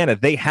for Indiana,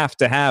 they have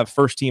to have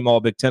first-team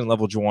All-Big Ten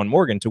level Juwan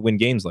Morgan to win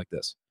games like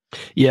this.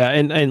 Yeah,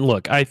 and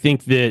look, I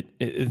think that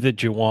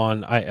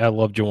Juwan, I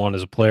love Juwan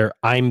as a player.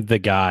 I'm the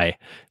guy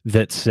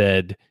that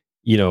said,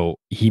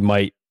 he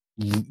might,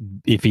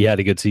 if he had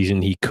a good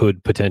season, he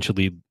could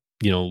potentially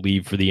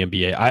leave for the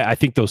NBA. I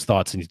think those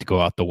thoughts need to go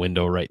out the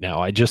window right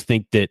now. I just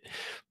think that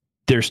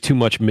there's too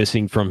much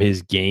missing from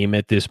his game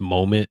at this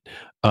moment.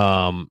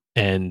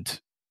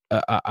 And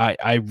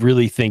I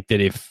really think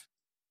that if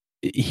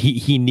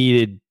he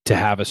needed to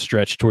have a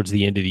stretch towards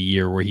the end of the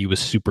year where he was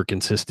super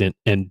consistent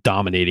and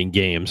dominating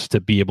games to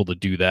be able to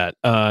do that.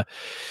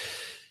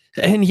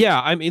 And yeah,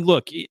 I mean,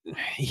 look,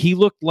 he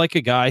looked like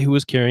a guy who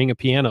was carrying a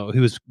piano,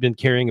 who has been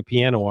carrying a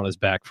piano on his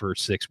back for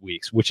 6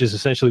 weeks, which is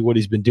essentially what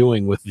he's been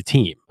doing with the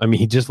team. I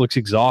mean, he just looks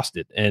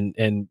exhausted, and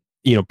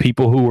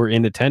people who were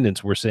in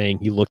attendance were saying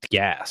he looked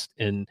gassed,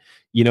 and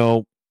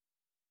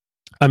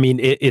I mean,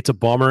 it's a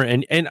bummer,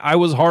 and I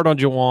was hard on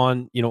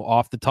Juwan,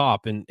 off the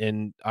top,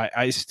 and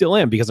I still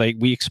am because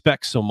we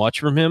expect so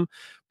much from him,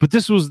 but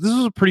this was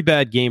a pretty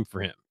bad game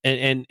for him,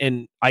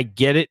 and I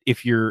get it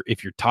if you're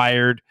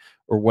tired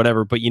or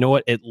whatever, but you know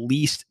what? At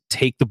least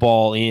take the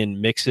ball in,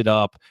 mix it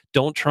up.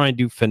 Don't try and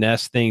do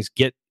finesse things.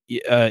 Get,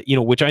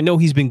 which I know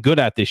he's been good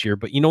at this year,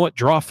 but you know what?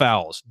 Draw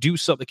fouls, do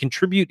something,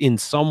 contribute in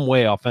some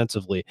way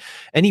offensively.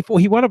 And he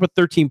wound up with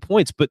 13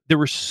 points, but there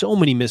were so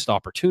many missed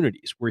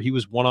opportunities where he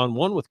was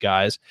one-on-one with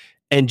guys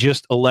and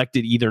just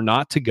elected either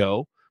not to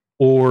go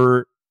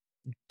or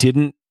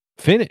didn't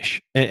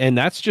finish, and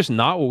that's just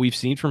not what we've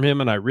seen from him.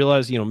 And I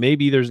realize,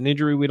 maybe there's an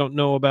injury we don't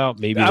know about.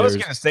 Maybe I was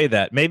going to say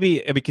that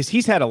maybe because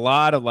he's had a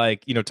lot of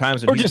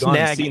times when he's gone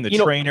and seen the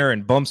trainer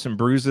and bumps and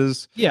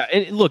bruises. Yeah,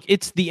 and look,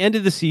 it's the end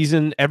of the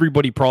season.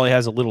 Everybody probably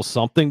has a little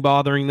something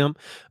bothering them.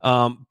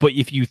 But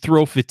if you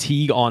throw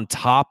fatigue on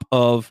top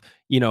of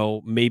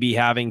maybe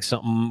having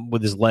something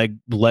with his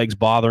legs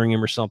bothering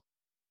him or something,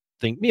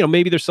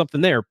 maybe there's something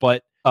there.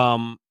 But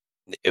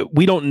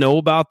we don't know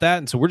about that,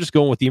 and so we're just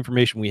going with the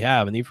information we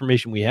have, and the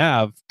information we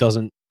have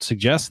doesn't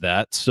suggest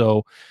that.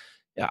 So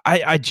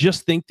I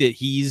just think that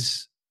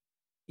he's,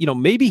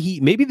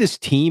 maybe this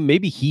team,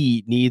 maybe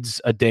he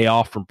needs a day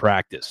off from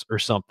practice or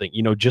something,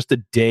 just a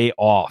day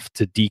off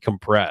to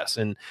decompress.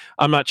 And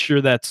I'm not sure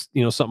that's,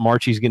 something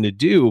Archie's going to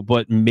do,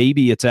 but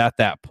maybe it's at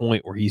that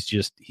point where he's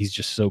just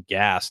so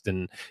gassed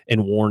and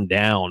worn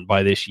down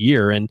by this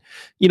year. And,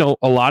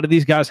 a lot of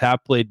these guys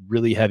have played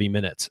really heavy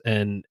minutes,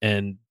 and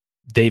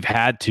they've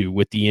had to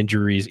with the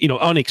injuries,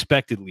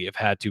 unexpectedly have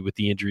had to with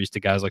the injuries to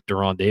guys like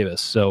Deron Davis.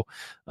 So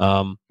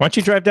why don't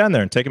you drive down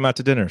there and take him out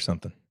to dinner or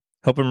something?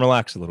 Help him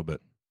relax a little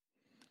bit.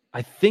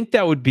 I think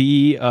that would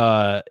be,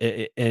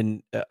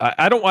 and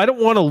I don't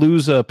want to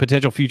lose a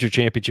potential future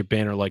championship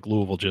banner like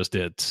Louisville just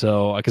did.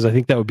 So, because I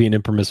think that would be an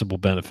impermissible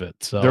benefit.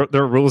 So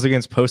there are rules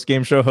against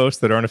post-game show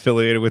hosts that aren't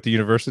affiliated with the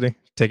university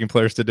taking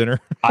players to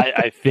dinner.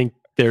 I think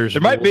there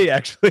might be,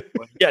 actually.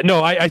 Yeah,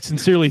 no, I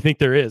sincerely think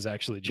there is,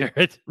 actually,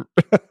 Jared.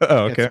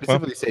 Oh, okay.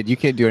 Specifically said you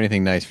can't do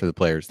anything nice for the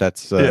players.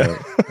 That's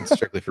that's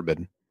strictly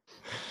forbidden.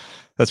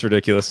 That's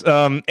ridiculous.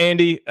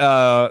 Andy,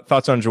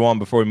 thoughts on Juwan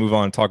before we move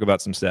on and talk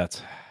about some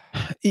stats?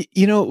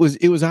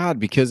 It was odd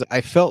because I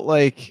felt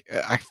like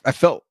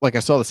I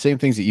saw the same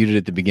things that you did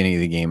at the beginning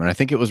of the game, and I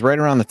think it was right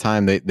around the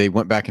time they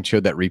went back and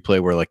showed that replay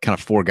where kind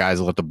of four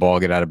guys let the ball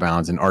get out of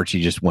bounds, and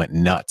Archie just went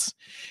nuts.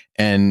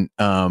 And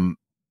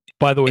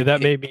by the way, that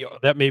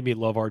made me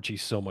love Archie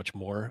so much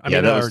more. I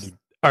mean,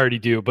 I already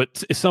do,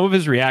 but some of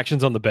his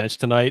reactions on the bench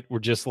tonight were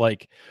just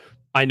like,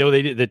 I know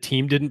the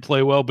team didn't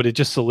play well, but it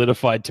just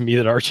solidified to me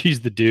that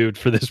Archie's the dude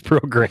for this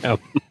program.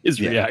 His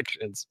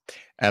reactions.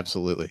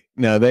 Absolutely.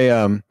 No, they,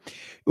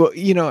 well,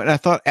 and I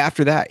thought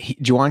after that,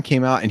 Juwan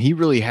came out and he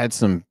really had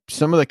some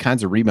of the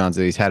kinds of rebounds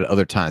that he's had at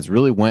other times,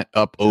 really went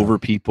up over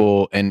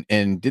people and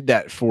did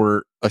that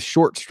for a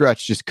short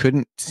stretch, just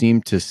couldn't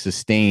seem to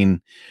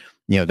sustain,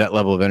 that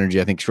level of energy.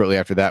 I think shortly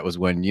after that was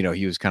when,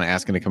 he was kind of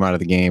asking to come out of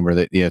the game, or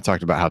that,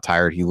 talked about how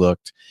tired he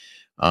looked.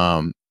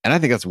 And I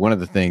think that's one of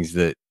the things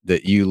that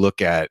you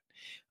look at,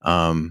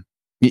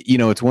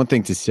 It's one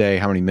thing to say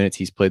how many minutes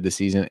he's played this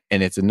season,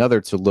 and it's another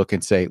to look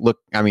and say, look,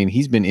 I mean,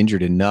 he's been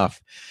injured enough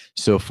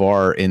so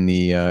far in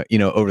the,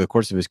 over the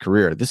course of his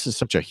career. This is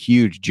such a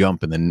huge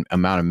jump in the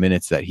amount of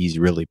minutes that he's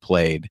really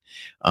played.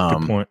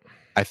 Good point.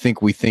 I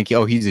think we think,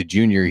 oh, he's a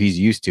junior, he's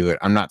used to it.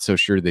 I'm not so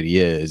sure that he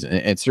is.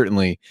 And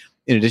certainly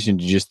in addition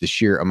to just the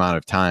sheer amount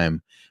of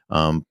time,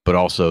 but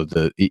also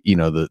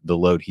the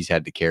load he's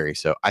had to carry.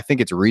 So I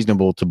think it's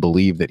reasonable to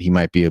believe that he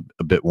might be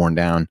a bit worn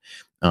down.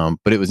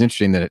 But it was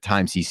interesting that at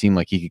times he seemed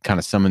like he could kind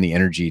of summon the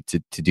energy to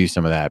do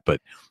some of that,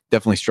 but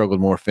definitely struggled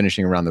more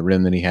finishing around the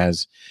rim than he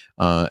has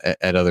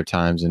at other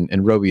times.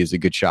 And Roby is a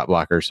good shot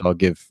blocker, so I'll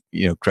give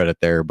credit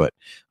there. But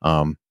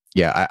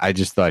I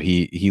just thought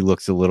he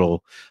looks a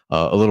little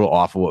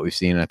off of what we've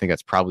seen, and I think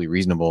that's probably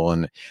reasonable.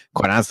 And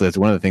quite honestly, that's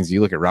one of the things. You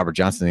look at Robert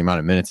Johnson, the amount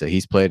of minutes that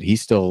he's played, he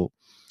still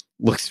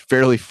looks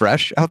fairly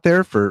fresh out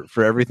there for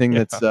everything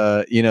that's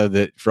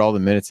that for all the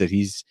minutes that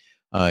he's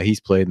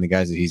played and the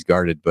guys that he's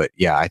guarded. But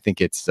yeah, I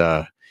think it's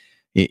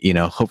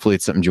hopefully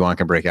it's something Juwan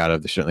can break out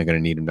of. They're certainly going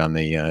to need him down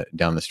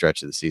the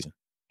stretch of the season.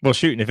 Well,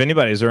 shoot, and if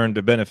anybody's earned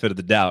the benefit of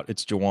the doubt,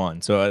 it's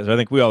Juwan. So I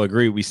think we all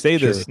agree. We say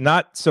this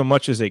not so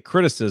much as a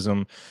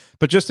criticism,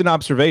 but just an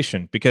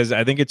observation, because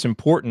I think it's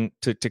important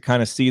to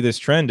kind of see this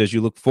trend as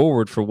you look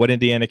forward for what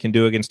Indiana can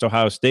do against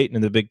Ohio State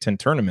in the Big Ten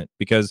tournament,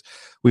 because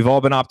we've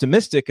all been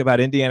optimistic about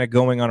Indiana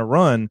going on a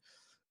run.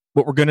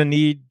 But we're going to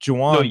need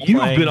Juwan. No,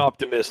 you've been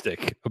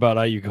optimistic about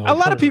IU going. A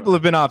lot of people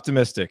have been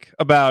optimistic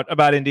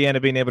about Indiana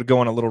being able to go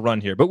on a little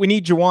run here. But we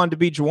need Juwan to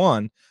be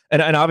Juwan.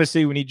 And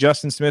obviously we need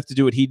Justin Smith to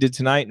do what he did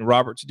tonight and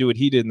Robert to do what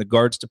he did and the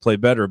guards to play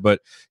better.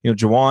 But,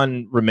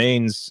 Juwan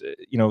remains,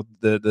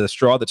 the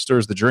straw that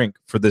stirs the drink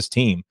for this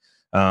team.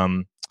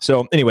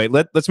 So anyway,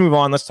 let's move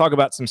on. Let's talk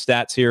about some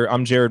stats here.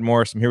 I'm Jared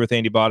Morris. I'm here with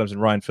Andy Bottoms and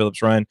Ryan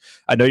Phillips. Ryan,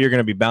 I know you're going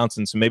to be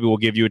bouncing, so maybe we'll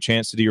give you a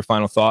chance to do your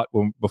final thought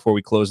before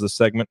we close this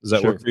segment. Does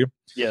that work for you?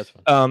 Yeah, that's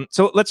fine.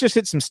 So let's just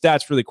hit some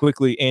stats really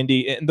quickly,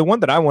 Andy. And the one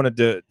that I wanted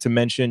to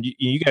mention,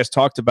 you guys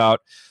talked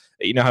about,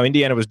 how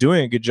Indiana was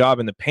doing a good job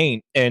in the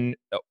paint. And,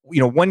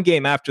 one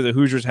game after the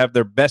Hoosiers have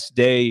their best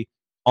day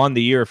on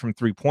the year from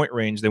 3-point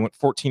range, they went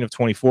 14 of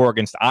 24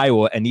 against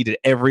Iowa and needed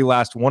every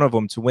last one of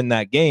them to win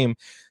that game.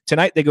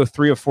 Tonight, they go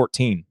 3 of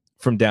 14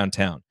 from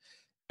downtown.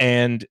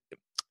 And,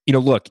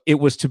 look, it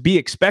was to be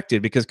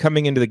expected because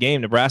coming into the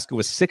game, Nebraska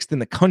was 6th in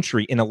the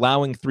country in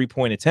allowing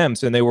 3-point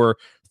attempts, and they were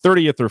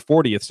 30th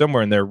or 40th,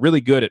 somewhere in there,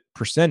 really good at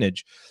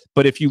percentage.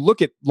 But if you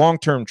look at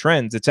long-term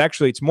trends,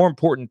 it's more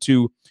important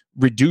to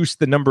reduce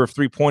the number of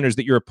 3-pointers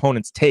that your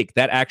opponents take.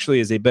 That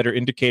actually is a better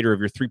indicator of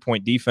your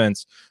 3-point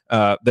defense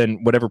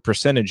than whatever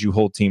percentage you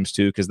hold teams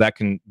to, because that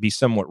can be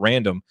somewhat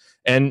random.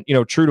 And,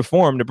 true to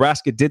form,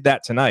 Nebraska did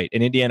that tonight,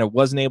 and Indiana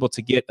wasn't able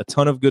to get a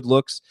ton of good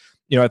looks.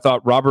 I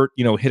thought Robert,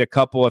 hit a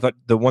couple. I thought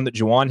the one that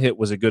Juwan hit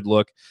was a good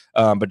look,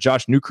 but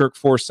Josh Newkirk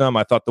forced some.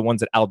 I thought the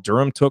ones that Al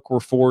Durham took were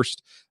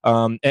forced.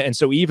 And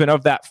so even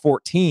of that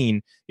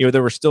 14,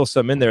 there were still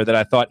some in there that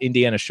I thought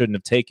Indiana shouldn't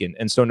have taken.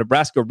 And so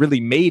Nebraska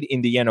really made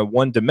Indiana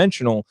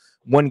one-dimensional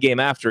one game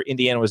after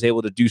Indiana was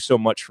able to do so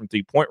much from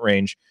 3-point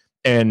range.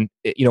 And,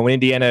 when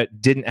Indiana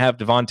didn't have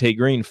Devontae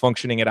Green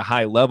functioning at a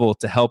high level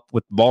to help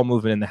with ball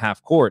movement in the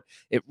half court,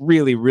 it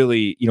really,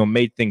 really,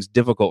 made things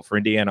difficult for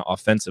Indiana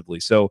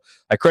offensively. So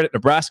I credit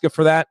Nebraska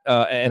for that.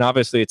 And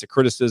obviously it's a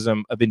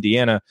criticism of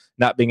Indiana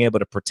not being able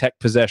to protect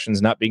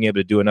possessions, not being able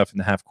to do enough in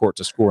the half court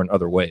to score in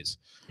other ways.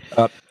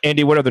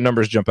 Andy, what other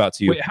numbers jump out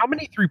to you? Wait, how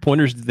many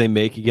 3-pointers did they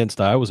make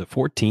against Iowa? Was it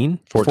 14?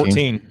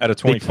 14 out of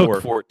 24. They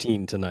took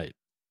 14 tonight.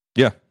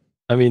 Yeah.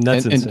 I mean,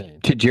 that's insane.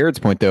 And to Jared's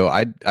point, though,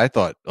 I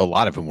thought a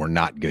lot of them were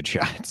not good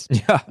shots.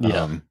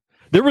 Yeah.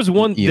 There was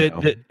one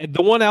the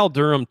one Al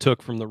Durham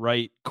took from the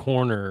right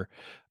corner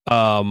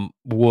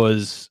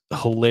was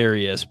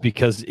hilarious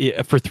because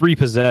for 3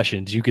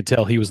 possessions, you could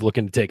tell he was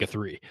looking to take a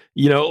 3.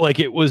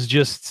 It was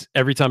just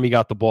every time he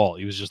got the ball,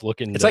 he was just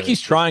looking. It's like he's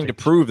trying to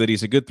prove that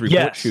he's a good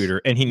 3-point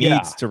shooter, and he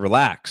needs to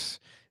relax.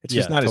 It's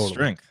just not his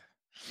strength.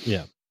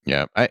 Yeah.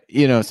 Yeah,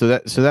 so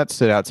that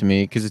stood out to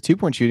me because the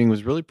 2-point shooting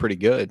was really pretty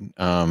good.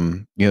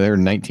 They were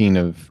 21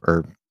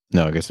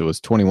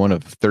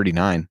 of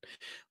 39,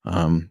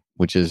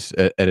 which is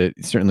at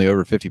certainly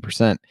over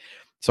 50%.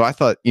 So I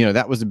thought,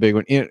 that was a big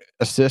one.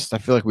 Assists, I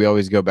feel like we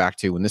always go back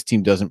to when this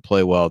team doesn't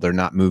play well, they're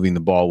not moving the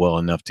ball well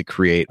enough to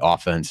create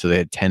offense. So they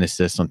had 10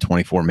 assists on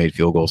 24 made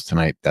field goals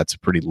tonight. That's a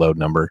pretty low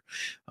number,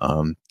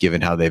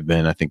 given how they've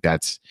been. I think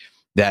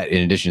that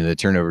in addition to the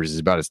turnovers is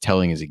about as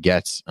telling as it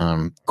gets,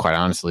 quite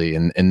honestly.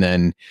 And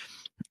then,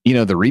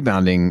 the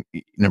rebounding,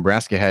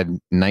 Nebraska had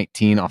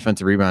 19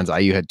 offensive rebounds.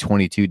 IU had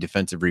 22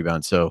 defensive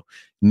rebounds. So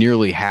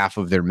nearly half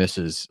of their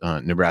misses,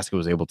 Nebraska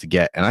was able to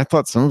get. And I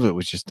thought some of it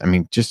was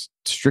just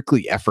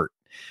strictly effort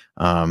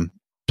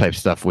type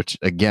stuff, which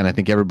again, I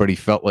think everybody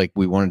felt like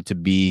we wanted to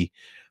be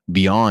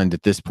beyond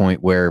at this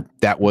point where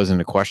that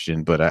wasn't a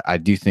question. But I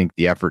do think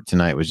the effort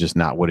tonight was just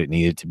not what it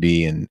needed to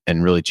be and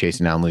really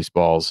chasing down loose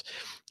balls.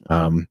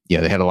 They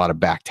had a lot of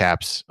back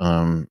taps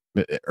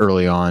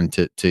early on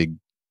to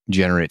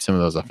generate some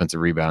of those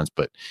offensive rebounds,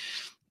 but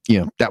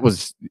that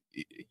was,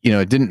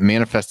 it didn't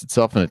manifest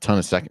itself in a ton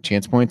of second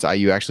chance points.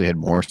 IU actually had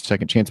more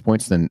second chance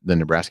points than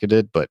Nebraska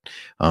did, but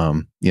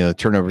the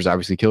turnovers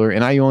obviously killer.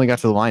 And IU only got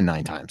to the line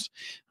 9 times,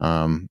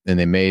 and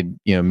they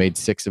made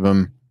 6 of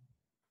them.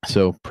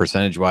 So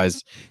percentage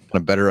wise,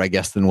 kind of better, I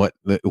guess, than what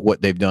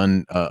they've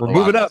done. We're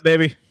moving up,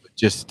 baby.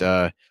 Just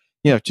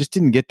just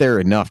didn't get there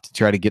enough to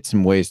try to get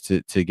some ways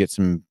to get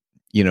some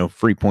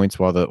free points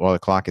while the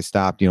clock is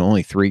stopped.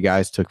 Only 3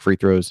 guys took free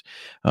throws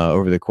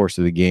over the course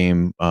of the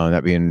game.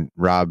 That being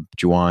Rob,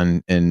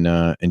 Juwan,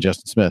 and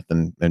Justin Smith,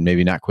 and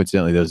maybe not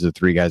coincidentally, those are the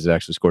 3 guys that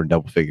actually scored in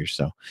double figures.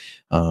 So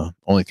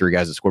only 3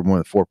 guys that scored more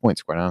than 4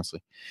 points, quite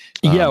honestly.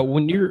 Yeah,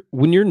 when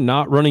you're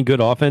not running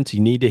good offense, you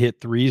need to hit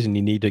threes and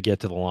you need to get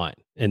to the line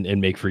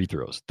and make free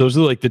throws. Those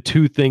are like the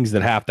 2 things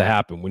that have to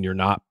happen when you're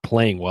not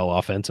playing well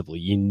offensively.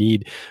 You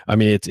need,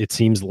 it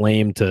seems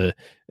lame to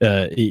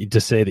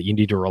say that you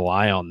need to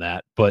rely on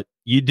that, but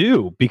you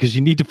do, because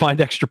you need to find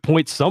extra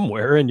points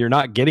somewhere and you're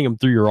not getting them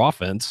through your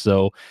offense.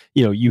 So,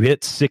 you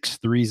hit 6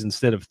 threes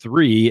instead of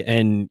 3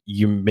 and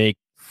you make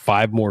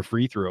 5 more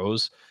free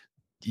throws,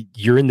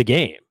 you're in the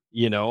game.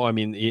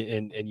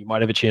 And you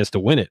might have a chance to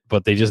win it,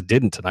 but they just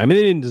didn't tonight. They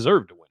didn't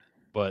deserve to win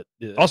it, but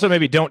also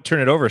maybe don't turn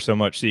it over so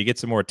much so you get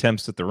some more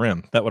attempts at the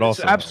rim. That would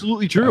also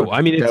absolutely true.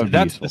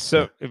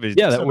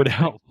 That would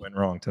help. Went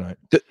wrong tonight.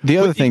 The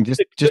other thing,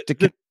 just to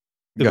go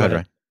ahead,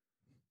 Ryan.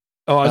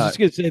 Oh, I was just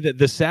going to say that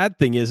the sad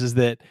thing is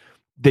that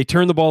they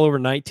turned the ball over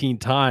 19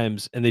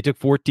 times and they took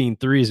 14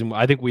 threes. And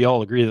I think we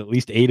all agree that at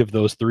least 8 of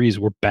those threes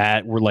were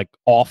like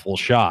awful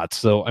shots.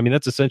 So,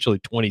 that's essentially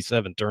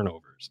 27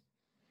 turnovers.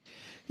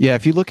 Yeah,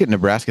 if you look at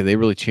Nebraska, they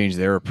really changed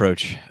their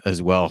approach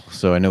as well.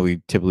 So I know we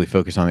typically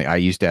focus on the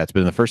IU stats, but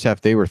in the first half,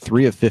 they were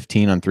 3 of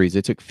 15 on threes.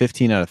 They took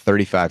 15 out of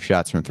 35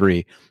 shots from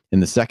 3. In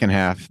the second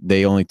half,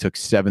 they only took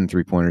 7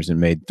 3-pointers and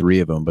made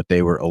 3 of them, but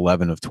they were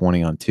 11 of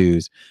 20 on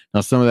 2s.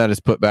 Now, some of that is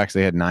putbacks.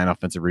 They had 9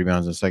 offensive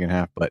rebounds in the second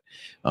half, but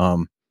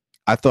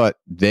I thought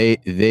they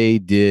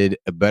did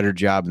a better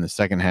job in the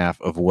second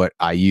half of what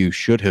IU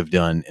should have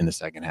done in the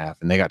second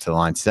half, and they got to the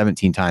line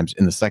 17 times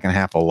in the second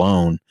half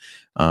alone,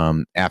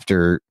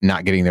 after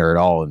not getting there at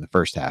all in the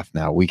first half.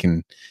 Now, we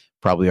can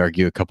probably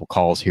argue a couple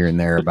calls here and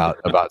there about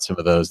some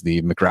of those.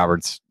 The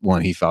McRoberts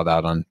one, he fouled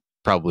out on,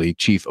 probably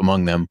chief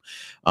among them.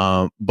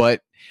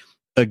 But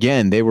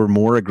again, they were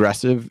more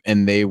aggressive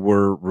and they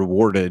were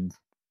rewarded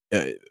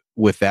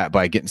with that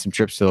by getting some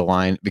trips to the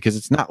line, because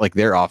it's not like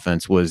their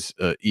offense was,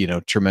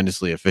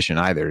 tremendously efficient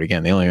either.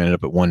 Again, they only ended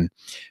up at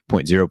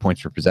 1.0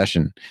 points per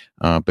possession,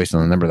 based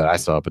on the number that I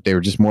saw, but they were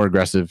just more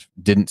aggressive,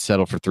 didn't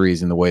settle for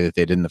threes in the way that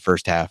they did in the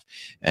first half.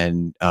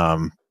 And,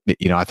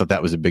 I thought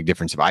that was a big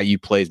difference. If IU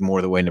plays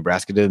more the way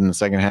Nebraska did in the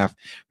second half,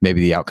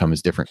 maybe the outcome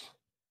is different.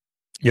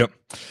 Yep.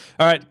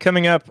 All right.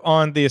 Coming up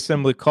on the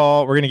assembly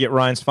call, we're going to get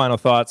Ryan's final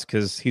thoughts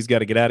because he's got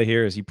to get out of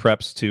here as he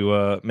preps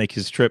to make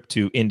his trip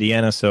to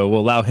Indiana. So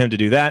we'll allow him to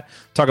do that,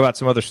 talk about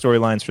some other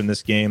storylines from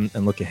this game,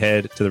 and look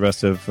ahead to the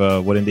rest of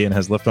what Indiana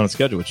has left on its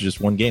schedule, which is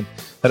just one game.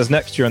 That is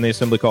next here on the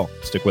assembly call.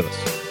 Stick with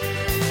us.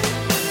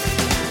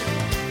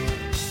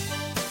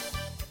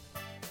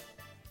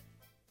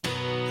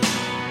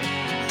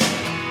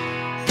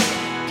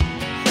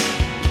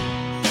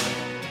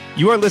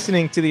 You are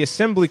listening to the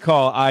Assembly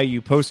Call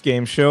IU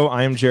postgame show.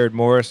 I am Jared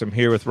Morris. I'm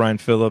here with Ryan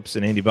Phillips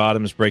and Andy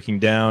Bottoms breaking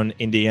down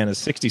Indiana's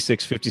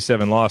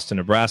 66-57 loss to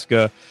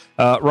Nebraska.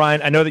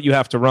 Ryan, I know that you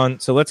have to run,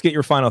 so let's get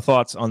your final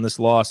thoughts on this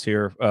loss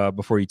here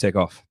before you take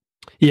off.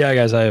 Yeah,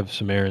 guys, I have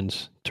some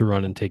errands to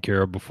run and take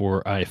care of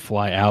before I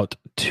fly out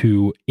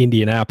to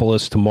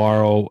Indianapolis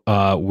tomorrow.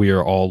 We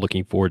are all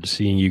looking forward to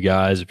seeing you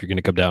guys. If you're going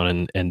to come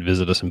down and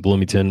visit us in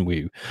Bloomington,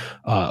 we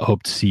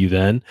hope to see you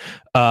then,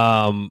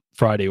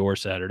 Friday or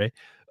Saturday.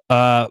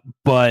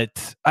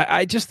 But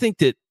I just think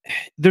that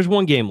there's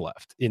one game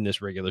left in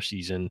this regular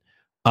season.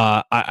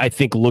 I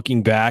think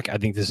looking back, I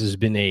think this has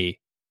been a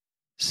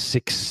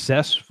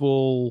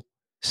successful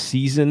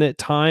season at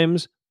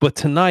times, but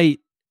tonight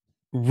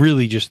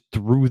really just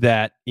threw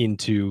that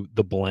into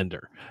the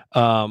blender.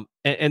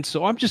 And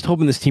so I'm just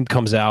hoping this team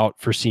comes out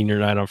for senior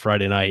night on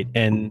Friday night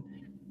and,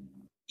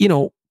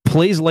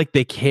 plays like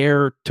they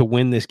care to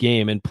win this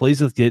game and plays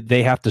like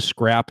they have to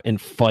scrap and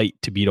fight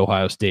to beat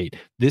Ohio State.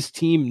 This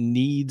team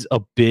needs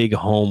a big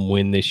home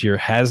win this year,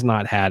 has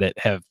not had it,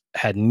 have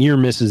had near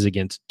misses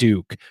against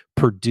Duke,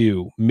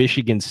 Purdue,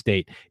 Michigan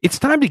State. It's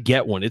time to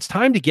get one. It's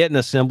time to get an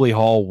Assembly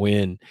Hall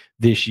win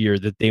this year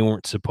that they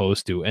weren't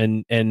supposed to.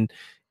 And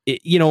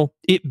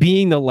it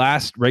being the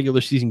last regular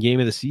season game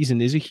of the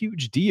season is a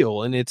huge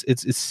deal. And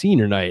it's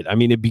senior night. I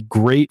mean, it'd be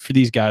great for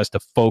these guys to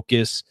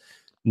focus,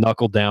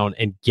 knuckle down,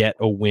 and get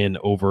a win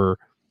over,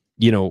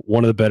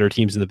 one of the better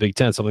teams in the Big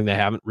Ten, something they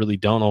haven't really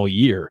done all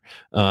year.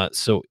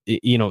 So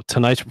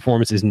tonight's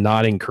performance is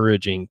not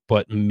encouraging,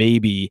 but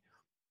maybe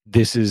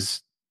this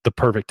is the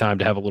perfect time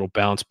to have a little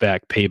bounce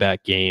back,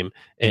 payback game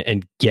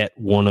and get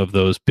one of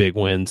those big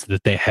wins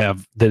that they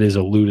have that has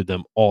eluded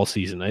them all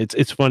season.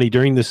 It's funny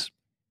during this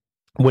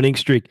winning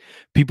streak.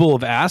 People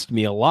have asked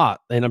me a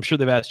lot, and I'm sure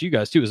they've asked you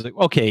guys too. Is like,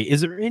 okay,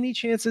 is there any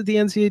chance at the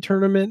NCAA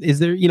tournament? Is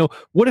there,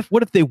 what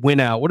if they win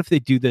out? What if they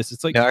do this?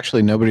 It's like, no,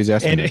 actually, nobody's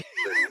asking me.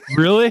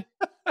 Really?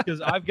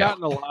 Because I've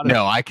gotten a lot of.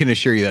 No, I can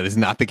assure you that is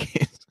not the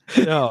case.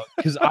 No,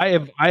 because I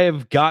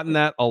have gotten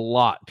that a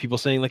lot. People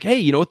saying like, hey,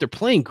 you know what? They're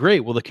playing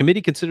great. Will the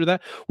committee consider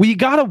that? Well, you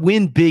got to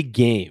win big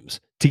games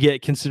to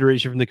get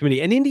consideration from the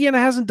committee. And Indiana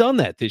hasn't done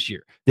that this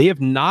year. They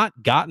have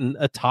not gotten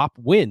a top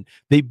win.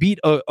 They beat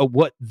a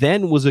what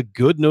then was a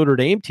good Notre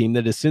Dame team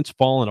that has since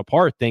fallen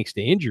apart thanks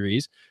to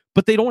injuries.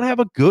 But they don't have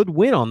a good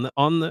win on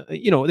the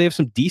they have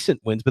some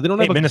decent wins, but they don't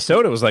have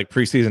Minnesota was like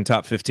preseason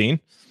top 15.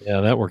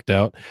 Yeah, that worked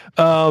out.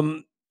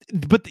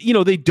 But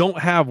they don't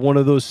have one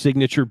of those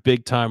signature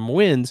big time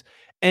wins.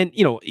 And,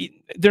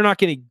 they're not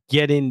going to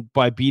get in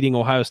by beating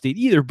Ohio State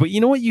either. But you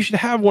know what? You should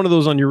have one of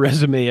those on your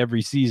resume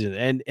every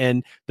season.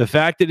 And the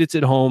fact that it's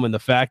at home and the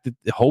fact that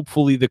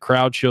hopefully the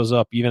crowd shows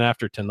up even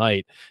after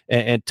tonight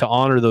and to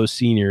honor those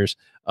seniors,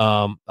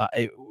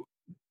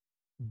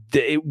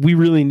 we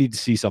really need to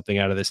see something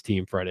out of this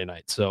team Friday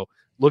night. So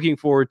looking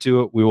forward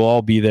to it. We will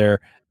all be there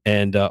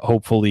and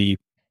hopefully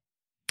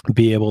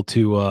be able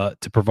to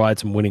provide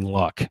some winning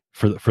luck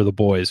for the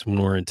boys when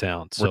we're in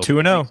town. So we're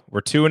 2-0.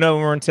 We're 2-0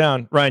 when we're in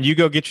town. Ryan, you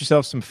go get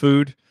yourself some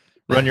food,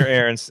 run your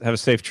errands, have a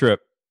safe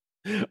trip.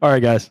 All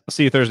right, guys. I'll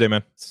see you Thursday,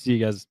 man. See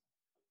you guys.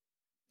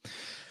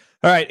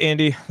 All right,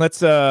 Andy.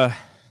 Let's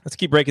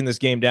keep breaking this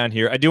game down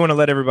here. I do want to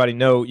let everybody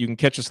know you can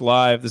catch us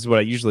live. This is what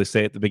I usually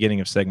say at the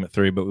beginning of segment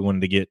 3, but we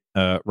wanted to get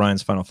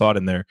Ryan's final thought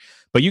in there.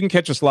 But you can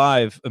catch us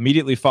live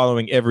immediately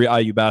following every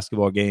IU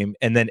basketball game,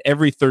 and then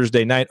every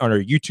Thursday night on our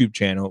YouTube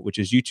channel, which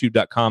is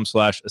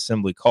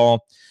youtube.com/assemblycall.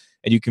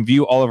 And you can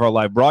view all of our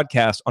live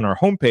broadcasts on our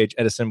homepage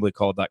at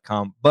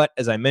assemblycall.com. But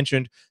as I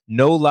mentioned,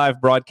 no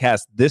live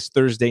broadcast this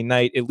Thursday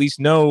night, at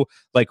least no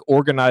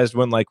organized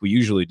one like we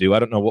usually do. I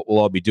don't know what we'll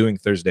all be doing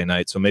Thursday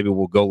night. So maybe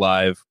we'll go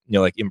live,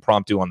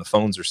 impromptu on the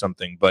phones or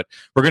something. But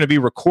we're going to be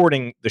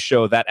recording the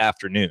show that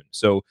afternoon.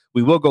 So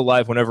we will go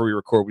live whenever we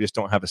record. We just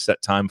don't have a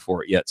set time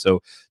for it yet.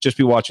 So just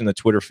be watching the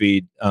Twitter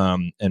feed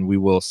and we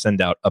will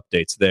send out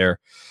updates there.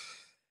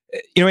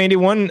 Andy,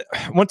 one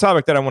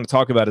topic that I want to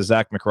talk about is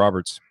Zach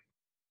McRoberts,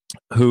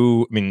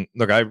 who,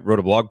 I wrote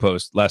a blog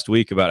post last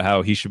week about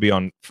how he should be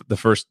on the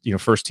first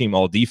team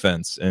all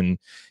defense. And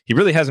he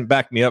really hasn't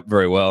backed me up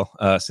very well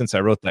since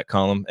I wrote that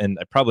column. And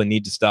I probably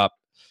need to stop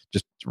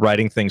just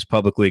writing things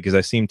publicly because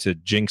I seem to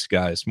jinx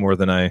guys more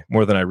than I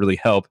really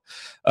help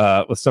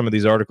with some of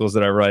these articles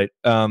that I write.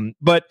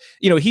 But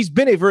he's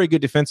been a very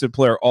good defensive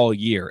player all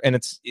year, and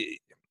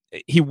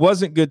he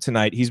wasn't good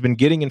tonight. He's been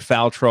getting in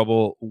foul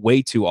trouble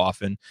way too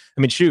often.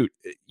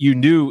 You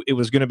knew it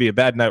was going to be a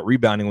bad night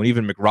rebounding when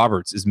even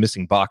McRoberts is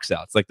missing box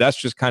outs. That's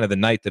just kind of the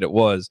night that it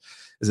was,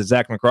 is that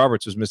Zach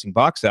McRoberts was missing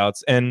box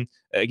outs. And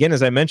again,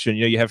 as I mentioned,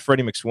 you have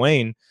Freddie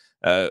McSwain,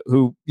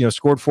 who,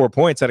 scored 4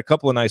 points, had a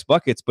couple of nice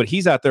buckets, but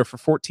he's out there for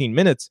 14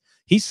 minutes.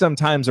 He's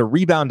sometimes a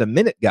rebound a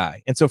minute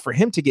guy. And so for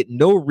him to get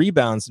no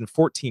rebounds in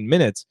 14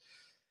 minutes,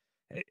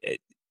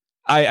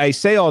 I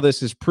say all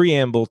this as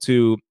preamble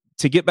to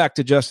get back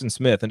to Justin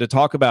Smith and to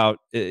talk about,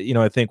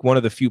 I think one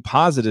of the few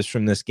positives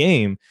from this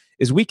game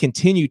is we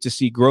continue to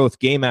see growth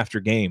game after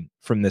game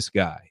from this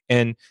guy.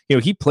 And,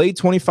 he played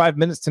 25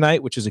 minutes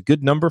tonight, which is a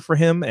good number for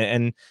him.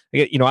 And,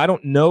 I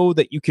don't know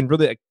that you can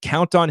really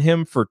count on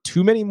him for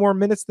too many more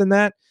minutes than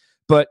that,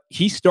 but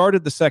he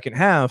started the second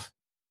half.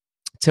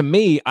 To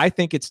me, I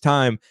think it's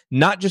time,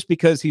 not just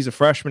because he's a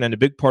freshman and a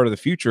big part of the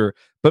future,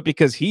 but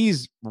because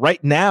he's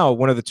right now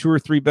one of the 2 or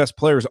 3 best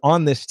players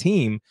on this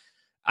team.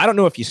 I don't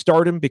know if you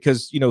start him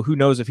because, who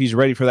knows if he's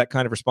ready for that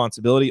kind of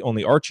responsibility.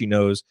 Only Archie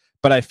knows.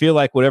 But I feel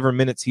like whatever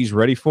minutes he's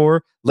ready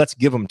for, let's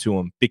give them to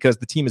him because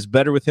the team is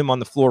better with him on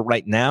the floor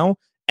right now.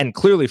 And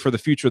clearly for the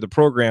future of the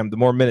program, the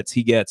more minutes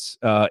he gets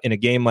in a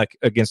game like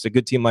against a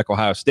good team like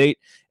Ohio State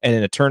and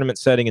in a tournament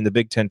setting in the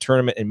Big Ten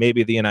tournament and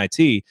maybe the NIT,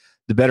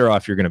 the better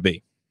off you're going to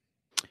be.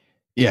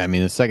 Yeah,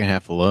 the second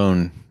half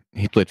alone,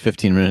 he played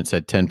 15 minutes,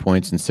 had 10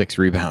 points and 6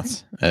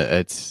 rebounds.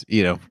 It's,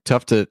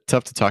 tough to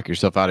talk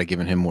yourself out of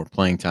giving him more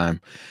playing time.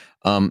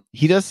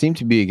 He does seem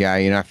to be a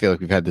guy, I feel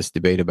like we've had this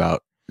debate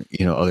about,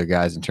 other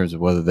guys in terms of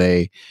whether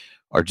they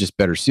are just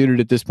better suited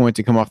at this point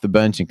to come off the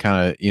bench and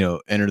kind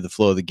of, enter the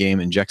flow of the game,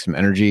 inject some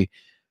energy.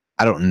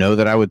 I don't know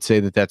that I would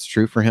say that that's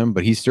true for him,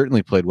 but he's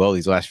certainly played well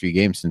these last few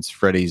games since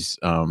Freddie's,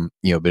 been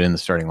in the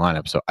starting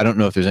lineup. So I don't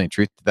know if there's any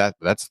truth to that,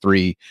 but that's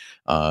 3,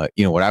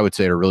 what I would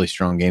say are really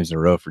strong games in a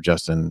row for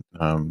Justin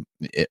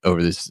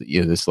over this,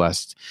 this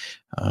last,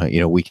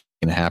 week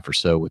and a half or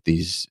so with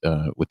these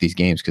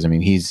games. Cause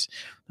he's,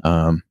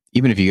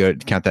 even if you go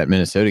to count that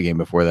Minnesota game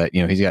before that,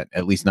 he's got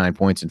at least 9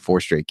 points in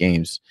 4 straight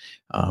games.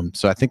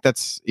 So I think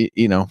that's,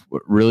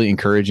 really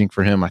encouraging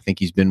for him. I think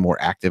he's been more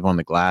active on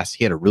the glass.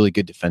 He had a really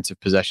good defensive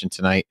possession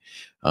tonight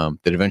that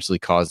eventually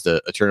caused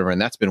a turnover.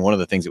 And that's been one of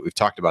the things that we've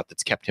talked about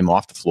that's kept him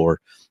off the floor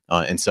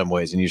in some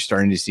ways. And you're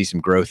starting to see some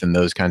growth in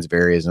those kinds of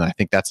areas. And I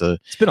think it's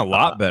been a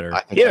lot better.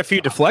 He had a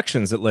few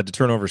deflections that led to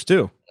turnovers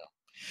too.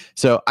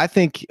 So I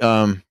think,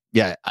 I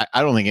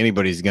don't think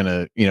anybody's going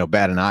to,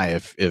 bat an eye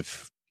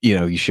if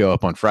you show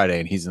up on Friday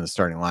and he's in the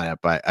starting lineup.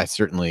 I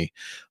certainly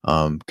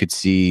could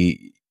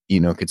see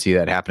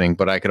that happening,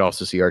 but I could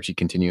also see Archie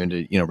continuing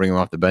to, bring him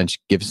off the bench,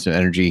 give him some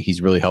energy.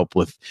 He's really helped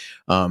with,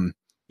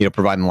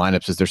 providing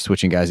lineups as they're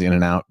switching guys in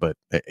and out, but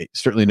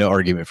certainly no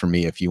argument for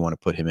me if you want to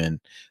put him in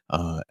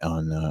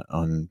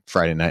on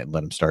Friday night and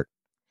let him start.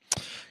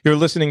 You're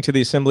listening to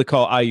the Assembly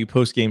Call IU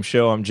postgame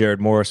show. I'm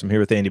Jared Morris. I'm here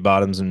with Andy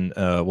Bottoms and,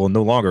 no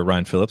longer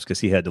Ryan Phillips because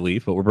he had to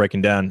leave, but we're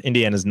breaking down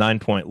Indiana's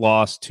 9-point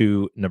loss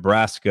to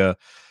Nebraska.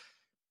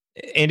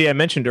 Andy, I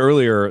mentioned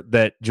earlier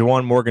that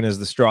Juwan Morgan is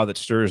the straw that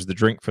stirs the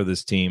drink for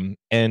this team,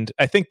 and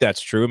I think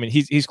that's true. I mean,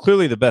 he's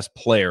clearly the best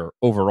player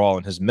overall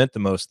and has meant the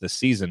most this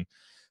season.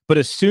 But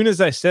as soon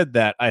as I said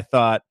that, I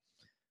thought,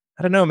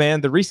 I don't know,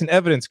 man, the recent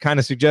evidence kind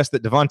of suggests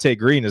that Devontae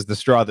Green is the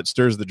straw that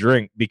stirs the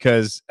drink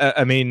because,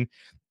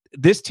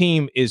 this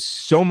team is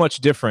so much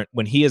different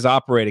when he is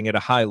operating at a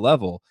high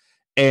level.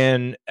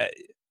 And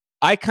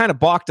I kind of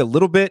balked a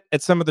little bit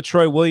at some of the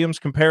Troy Williams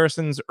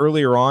comparisons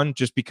earlier on,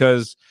 just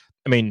because,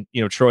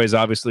 Troy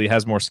obviously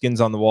has more skins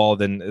on the wall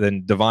than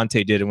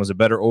Devontae did and was a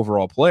better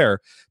overall player.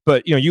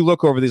 But, you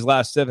look over these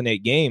last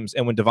 7-8 games,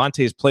 and when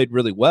Devontae has played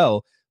really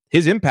well,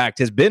 his impact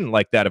has been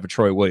like that of a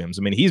Troy Williams.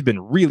 I mean, he's been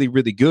really,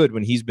 really good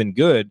when he's been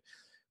good.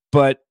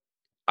 But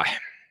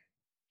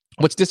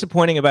what's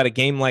disappointing about a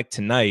game like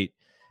tonight,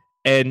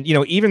 and,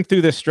 even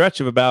through this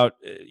stretch of about,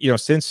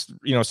 since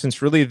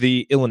really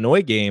the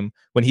Illinois game,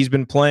 when he's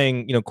been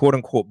playing, quote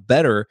unquote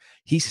better,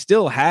 he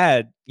still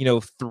had,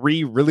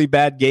 3 really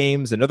bad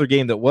games, another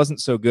game that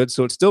wasn't so good.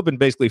 So it's still been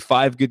basically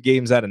 5 good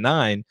games out of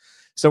 9.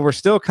 So we're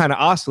still kind of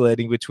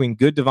oscillating between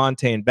good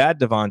Devontae and bad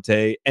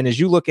Devontae. And as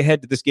you look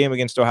ahead to this game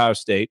against Ohio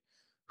State,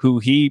 who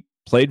he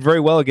played very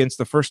well against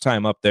the first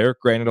time up there,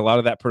 granted, a lot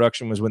of that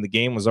production was when the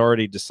game was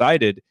already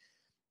decided.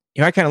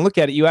 I kind of look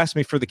at it. You asked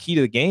me for the key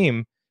to the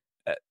game.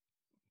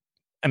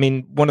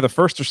 One of the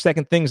first or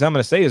second things I'm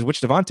going to say is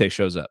which Devontae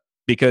shows up,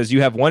 because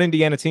you have one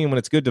Indiana team when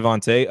it's good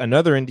Devontae,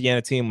 another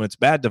Indiana team when it's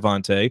bad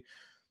Devontae,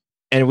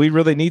 and we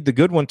really need the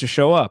good one to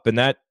show up. And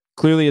that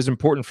clearly is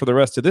important for the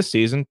rest of this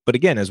season. But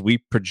again, as we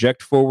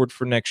project forward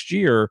for next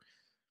year,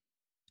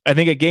 I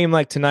think a game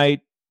like tonight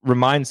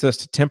reminds us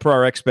to temper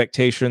our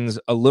expectations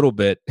a little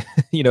bit,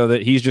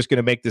 that he's just going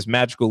to make this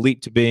magical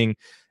leap to being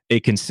a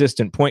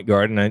consistent point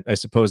guard. And I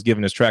suppose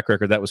given his track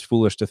record, that was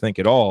foolish to think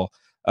at all.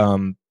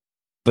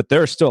 But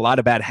there are still a lot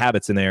of bad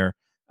habits in there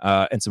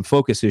and some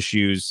focus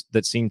issues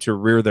that seem to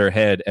rear their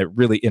head at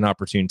really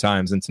inopportune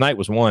times. And tonight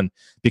was one,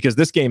 because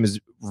this game is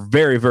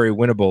very, very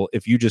winnable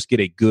if you just get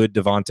a good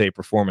Devontae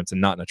performance and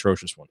not an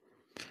atrocious one.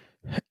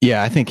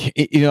 Yeah, I think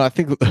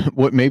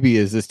what maybe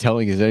is this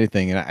telling is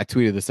anything. And I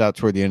tweeted this out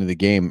toward the end of the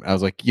game. I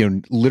was like,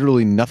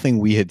 literally nothing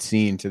we had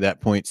seen to that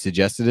point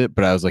suggested it.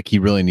 But I was like, he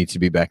really needs to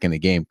be back in the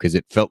game, because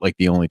it felt like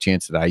the only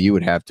chance that IU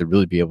would have to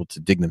really be able to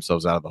dig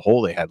themselves out of the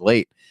hole they had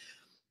late.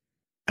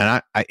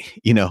 And I,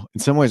 in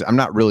some ways, I'm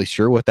not really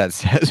sure what that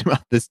says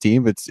about this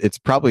team. It's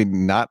probably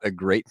not a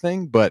great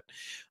thing, but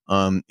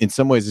in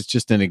some ways, it's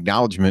just an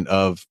acknowledgement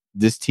of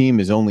this team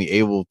is only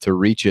able to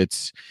reach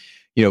its,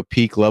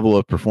 peak level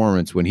of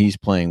performance when he's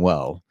playing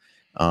well.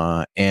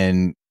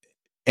 And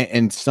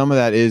some of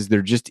that is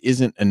there just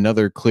isn't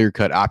another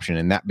clear-cut option.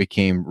 And that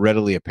became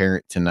readily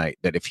apparent tonight,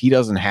 that if he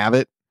doesn't have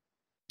it,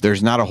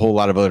 there's not a whole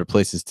lot of other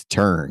places to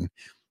turn.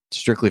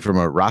 Strictly from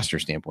a roster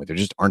standpoint, there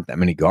just aren't that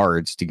many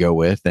guards to go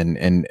with,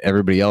 and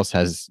everybody else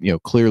has,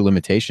 clear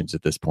limitations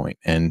at this point.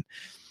 And,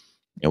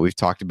 we've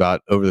talked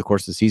about over the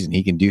course of the season,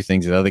 he can do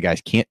things that other guys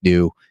can't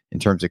do in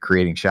terms of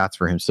creating shots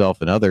for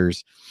himself and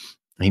others.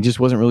 He just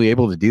wasn't really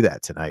able to do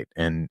that tonight.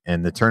 And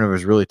the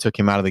turnovers really took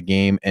him out of the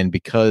game. And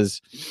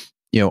because,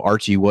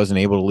 Archie wasn't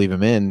able to leave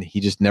him in, he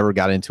just never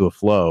got into a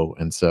flow.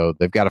 And so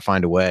they've got to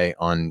find a way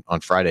on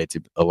Friday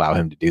to allow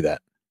him to do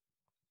that.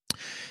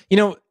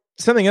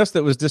 Something else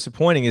that was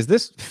disappointing is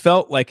this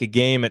felt like a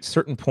game at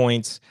certain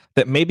points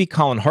that maybe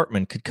Colin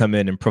Hartman could come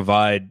in and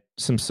provide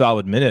some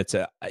solid minutes.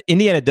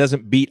 Indiana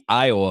doesn't beat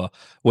Iowa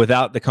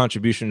without the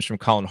contributions from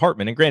Colin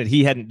Hartman. And granted,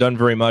 he hadn't done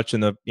very much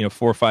in the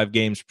 4 or 5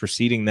 games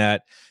preceding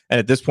that. And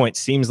at this point,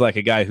 seems like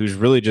a guy who's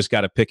really just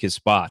got to pick his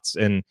spots.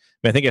 And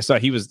I think I saw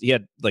he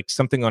had like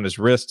something on his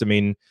wrist.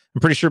 I'm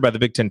pretty sure by the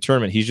Big Ten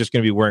tournament, he's just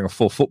going to be wearing a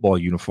full football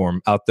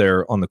uniform out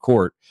there on the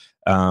court.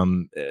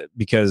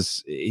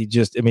 Because he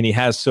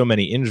has so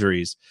many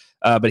injuries,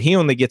 but he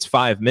only gets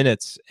 5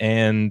 minutes,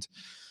 and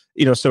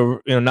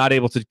not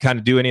able to kind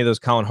of do any of those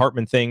Colin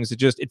Hartman things.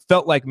 It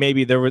felt like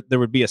maybe there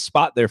would be a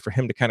spot there for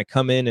him to kind of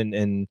come in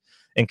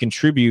and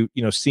contribute,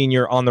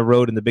 senior on the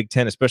road in the Big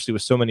Ten, especially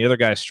with so many other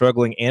guys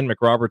struggling and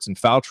McRoberts in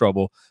foul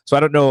trouble. So I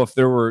don't know if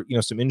there were,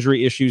 some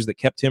injury issues that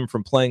kept him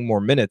from playing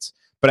more minutes,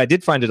 but I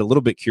did find it a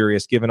little bit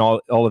curious given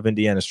all of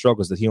Indiana's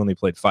struggles that he only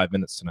played 5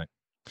 minutes tonight.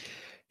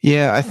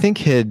 Yeah, I think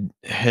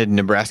had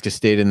Nebraska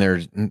stayed in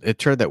there, it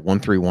tried that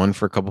 1-3-1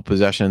 for a couple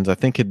possessions. I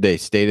think had they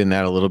stayed in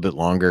that a little bit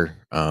longer,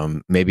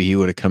 maybe he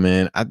would have come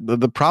in.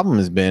 The problem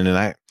has been, and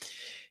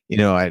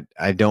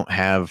I don't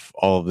have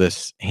all of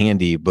this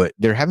handy, but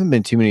there haven't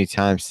been too many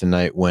times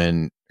tonight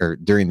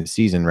during the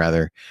season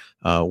rather,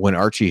 when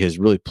Archie has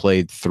really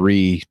played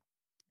 3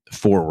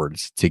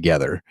 forwards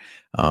together.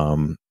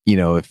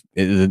 If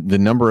the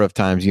number of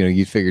times,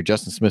 you figure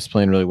Justin Smith's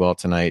playing really well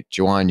tonight,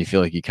 Juwan, you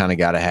feel like you kind of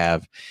got to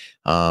have.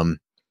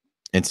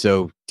 And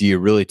so do you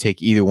really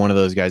take either one of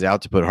those guys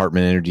out to put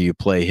Hartman in, or do you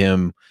play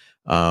him,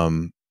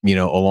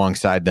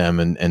 alongside them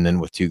and then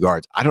with two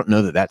guards? I don't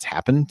know that that's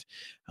happened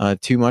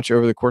too much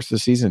over the course of the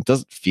season. It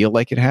doesn't feel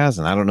like it has.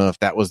 And I don't know if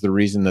that was the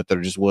reason that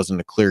there just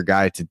wasn't a clear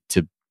guy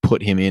to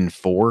put him in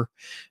for.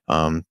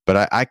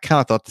 But I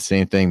kind of thought the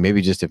same thing,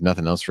 maybe just if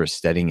nothing else for a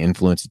steadying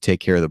influence to take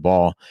care of the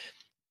ball.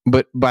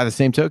 But by the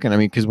same token, I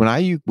mean, because when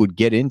IU would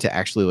get into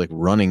actually like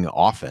running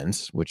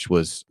offense, which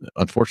was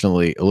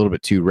unfortunately a little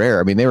bit too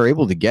rare, I mean, they were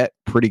able to get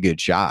pretty good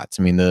shots.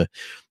 I mean, the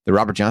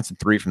Robert Johnson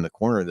 3 from the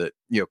corner that,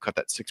 cut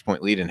that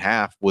 6-point lead in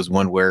half was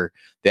one where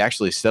they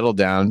actually settled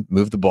down,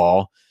 moved the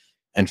ball,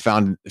 and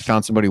found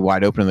somebody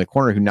wide open in the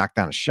corner who knocked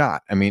down a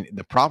shot. I mean,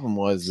 the problem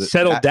was that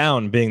settled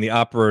down being the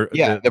opera.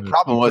 Yeah, the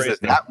problem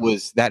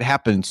was that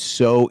happened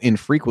so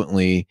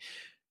infrequently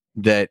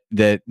that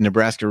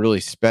Nebraska really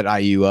sped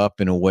IU up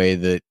in a way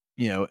that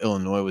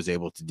Illinois was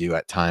able to do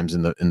at times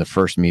in the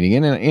first meeting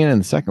and in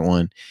the second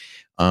one,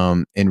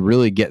 and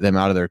really get them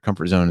out of their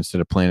comfort zone instead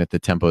of playing at the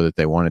tempo that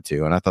they wanted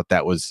to. And I thought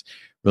that was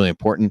really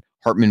important.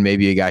 Hartman may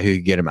be a guy who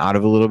could get him out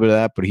of a little bit of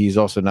that, but he's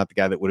also not the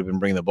guy that would have been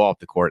bringing the ball up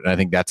the court. And I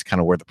think that's kind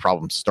of where the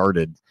problem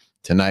started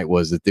tonight,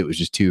 was that it was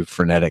just too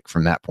frenetic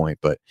from that point.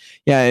 But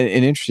yeah,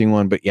 an interesting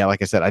one. But yeah,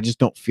 like I said, I just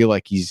don't feel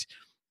like he's,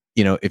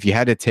 if you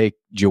had to take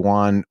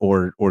Juwan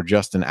or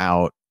Justin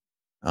out,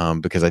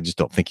 because I just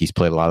don't think he's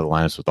played a lot of the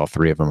lineups with all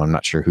three of them, I'm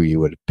not sure who you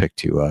would have picked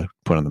to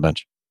put on the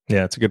bench.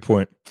 Yeah, it's a good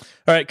point.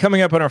 All right,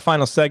 coming up on our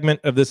final segment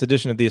of this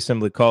edition of the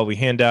Assembly Call, we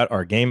hand out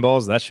our game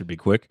balls. That should be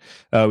quick.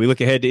 We look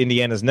ahead to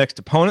Indiana's next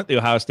opponent, the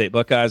Ohio State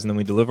Buckeyes, and then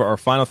we deliver our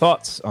final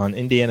thoughts on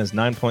Indiana's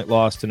 9-point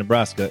loss to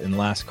Nebraska in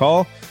last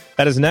call.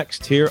 That is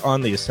next here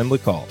on the Assembly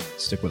Call.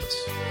 Stick with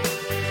us.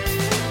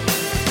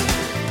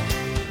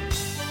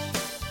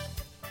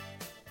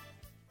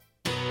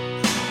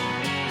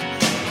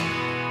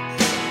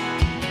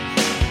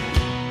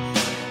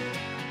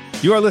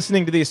 You are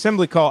listening to the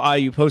Assembly Call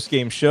IU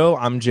postgame show.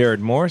 I'm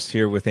Jared Morse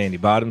here with Andy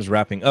Bottoms,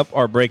 wrapping up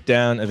our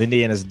breakdown of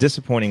Indiana's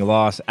disappointing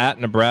loss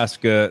at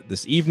Nebraska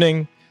this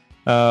evening.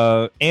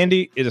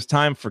 Andy, it is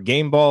time for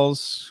game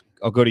balls.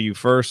 I'll go to you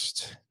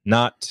first.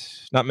 Not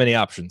many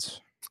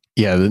options.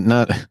 Yeah,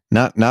 not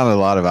a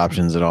lot of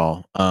options at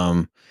all.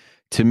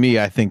 To me,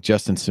 I think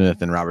Justin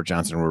Smith and Robert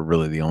Johnson were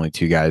really the only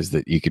two guys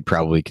that you could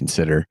probably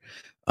consider.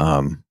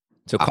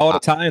 So call it a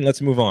tie and let's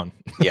move on.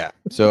 Yeah.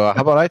 So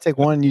how about I take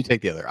one, you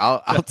take the other?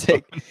 I'll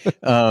take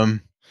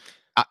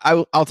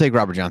I'll take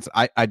Robert Johnson.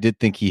 I did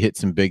think he hit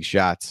some big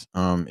shots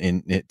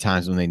in at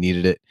times when they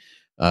needed it.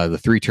 The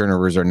 3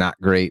 turnovers are not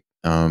great,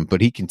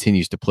 but he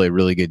continues to play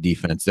really good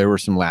defense. There were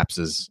some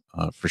lapses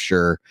for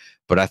sure,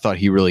 but I thought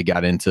he really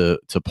got into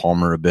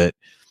Palmer a bit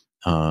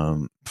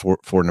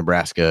for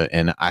Nebraska,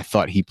 and I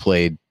thought he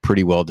played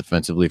pretty well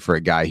defensively for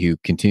a guy who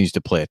continues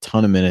to play a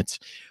ton of minutes.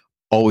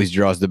 Always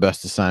draws the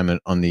best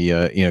assignment on the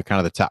kind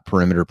of the top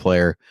perimeter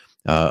player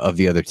of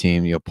the other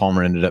team.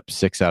 Palmer ended up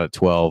 6 out of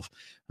 12.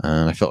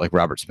 I felt like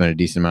Robert spent a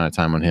decent amount of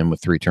time on him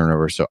with 3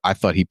 turnovers. So I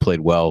thought he played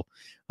well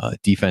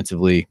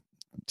defensively,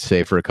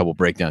 save for a couple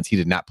breakdowns. He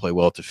did not play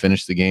well to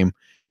finish the game,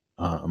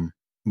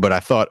 but I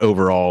thought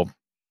overall,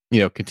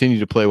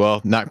 continued to play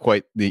well. Not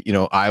quite the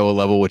Iowa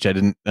level, which I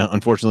didn't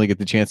unfortunately get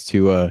the chance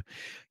to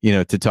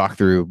to talk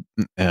through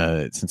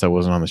since I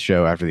wasn't on the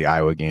show after the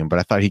Iowa game. But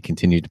I thought he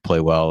continued to play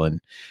well, and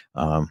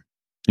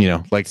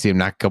like to see him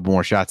knock a couple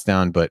more shots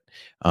down. But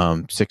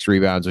 6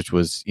 rebounds, which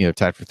was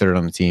tied for 3rd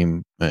on the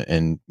team,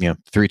 and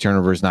 3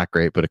 turnovers, not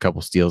great, but a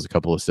couple steals, a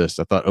couple assists.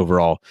 I thought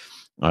overall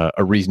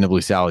a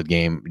reasonably solid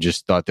game.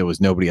 Just thought there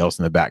was nobody else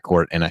in the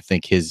backcourt, and I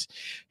think his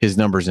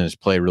numbers and his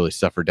play really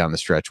suffered down the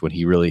stretch when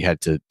he really had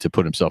to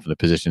put himself in a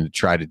position to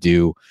try to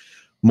do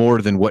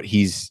more than what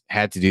he's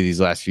had to do these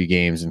last few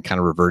games, and kind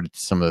of reverted to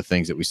some of the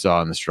things that we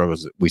saw in the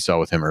struggles that we saw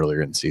with him earlier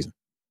in the season.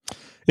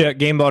 Yeah,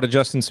 game ball to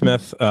Justin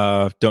Smith.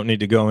 Don't need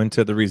to go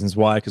into the reasons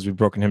why, because we've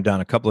broken him down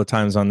a couple of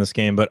times on this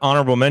game. But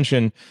honorable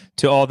mention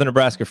to all the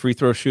Nebraska free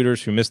throw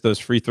shooters who missed those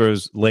free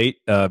throws late,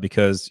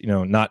 because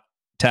not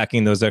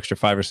tacking those extra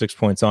 5 or 6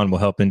 points on will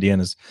help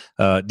Indiana's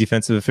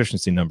defensive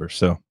efficiency numbers.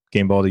 So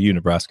game ball to you,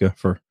 Nebraska,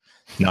 for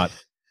not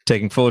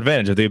taking full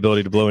advantage of the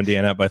ability to blow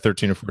Indiana out by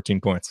 13 or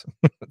 14 points.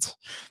 That's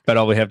about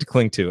all we have to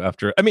cling to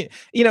after. I mean,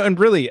 and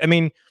really, I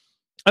mean,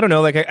 I don't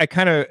know, like I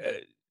kind of,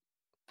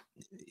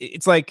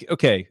 it's like,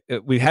 okay,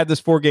 we had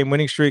this 4-game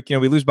winning streak.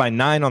 We lose by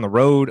 9 on the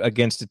road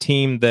against a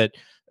team that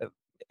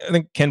I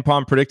think Ken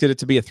Pom predicted it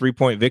to be a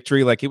 3-point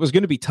victory. Like, it was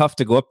going to be tough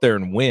to go up there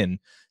and win.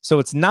 So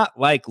it's not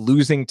like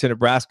losing to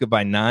Nebraska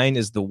by 9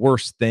 is the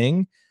worst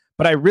thing.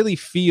 But I really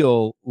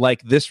feel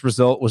like this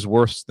result was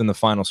worse than the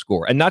final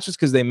score. And not just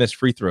because they missed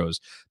free throws,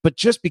 but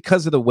just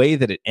because of the way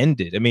that it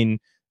ended. I mean,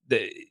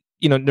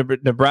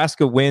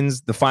 Nebraska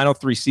wins the final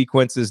 3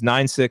 sequences,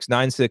 9-6,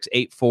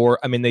 9-6, 8-4.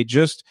 I mean, they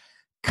just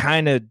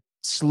kind of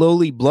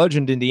slowly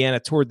bludgeoned Indiana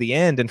toward the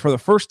end. And for the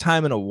first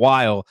time in a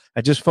while,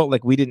 I just felt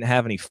like we didn't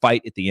have any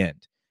fight at the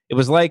end. It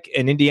was like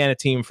an Indiana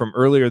team from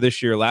earlier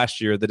this year, last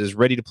year, that is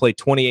ready to play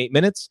 28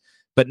 minutes,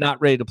 but not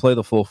ready to play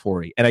the full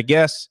 40. And I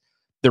guess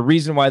the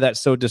reason why that's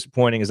so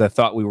disappointing is I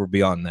thought we were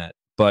beyond that,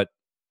 but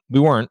we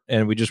weren't,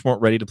 and we just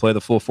weren't ready to play the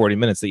full 40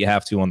 minutes that you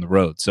have to on the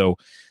road. So,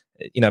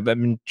 I've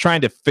been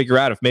trying to figure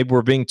out if maybe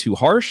we're being too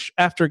harsh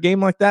after a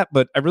game like that,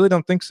 but I really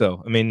don't think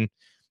so. I mean,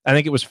 I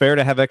think it was fair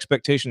to have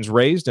expectations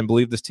raised and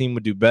believe this team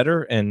would do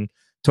better, and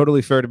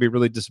totally fair to be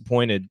really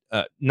disappointed,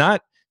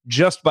 not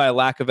just by a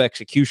lack of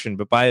execution,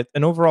 but by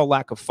an overall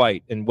lack of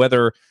fight. And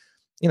whether,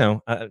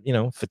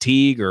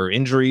 fatigue or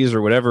injuries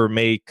or whatever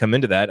may come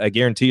into that, I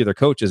guarantee you their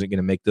coach isn't going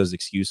to make those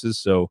excuses.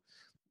 So,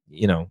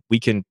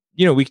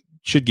 we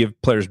should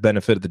give players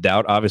benefit of the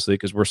doubt, obviously,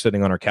 because we're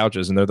sitting on our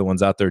couches and they're the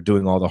ones out there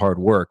doing all the hard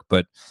work.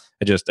 But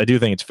I do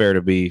think it's fair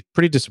to be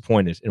pretty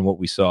disappointed in what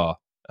we saw.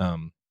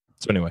 So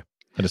anyway.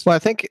 I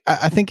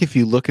think if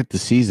you look at the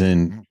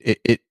season,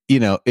 it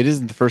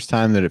isn't the first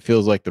time that it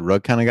feels like the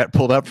rug kind of got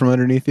pulled out from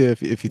underneath you,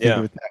 if you think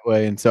of it that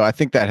way. And so I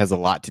think that has a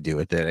lot to do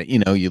with it.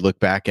 You look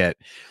back at,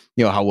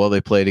 how well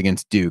they played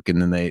against Duke, and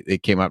then they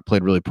came out and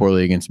played really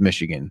poorly against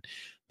Michigan.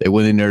 They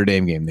win the Notre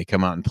Dame game. They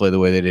come out and play the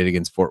way they did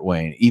against Fort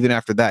Wayne. Even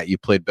after that, you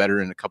played better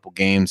in a couple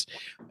games,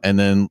 and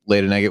then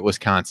laid an egg at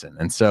Wisconsin.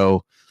 And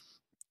so,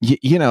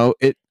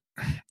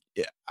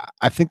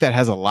 I think that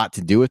has a lot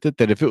to do with it,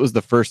 that if it was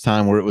the first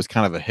time where it was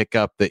kind of a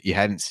hiccup that you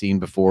hadn't seen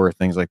before, or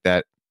things like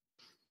that,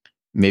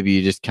 maybe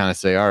you just kind of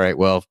say, all right,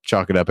 well,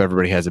 chalk it up.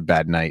 Everybody has a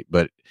bad night.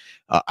 But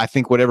I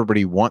think what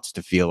everybody wants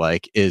to feel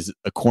like is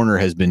a corner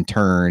has been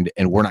turned,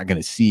 and we're not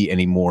going to see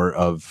any more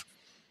of,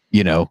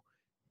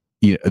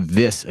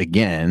 this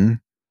again.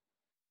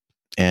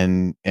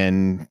 And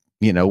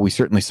we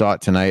certainly saw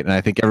it tonight. And I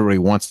think everybody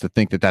wants to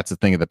think that that's a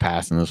thing of the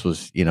past. And this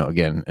was,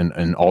 again,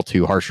 an all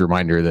too harsh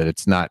reminder that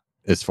it's not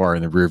as far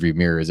in the rearview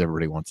mirror as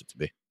everybody wants it to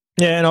be.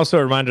 Yeah, and also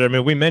a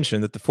reminder, we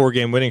mentioned that the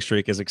 4-game winning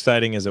streak, as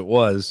exciting as it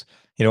was,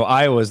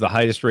 Iowa is the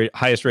highest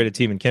rated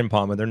team in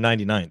KenPom, and they're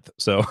 99th.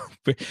 So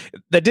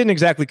that didn't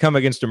exactly come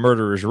against a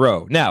murderer's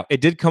row. Now,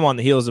 it did come on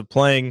the heels of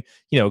playing,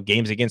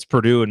 games against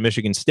Purdue and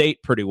Michigan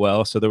State pretty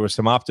well. So there was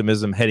some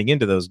optimism heading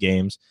into those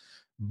games.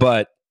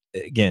 But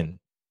again,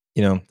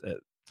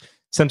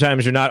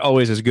 sometimes you're not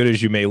always as good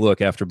as you may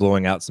look after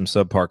blowing out some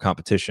subpar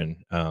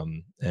competition.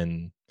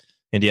 And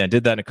Indiana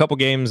did that in a couple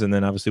games, and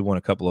then obviously won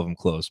a couple of them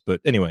close.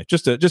 But anyway,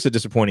 just a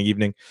disappointing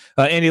evening.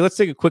 Andy, let's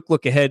take a quick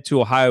look ahead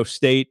to Ohio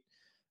State.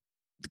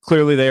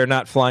 Clearly, they are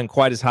not flying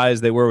quite as high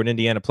as they were when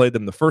Indiana played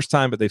them the first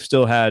time, but they've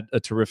still had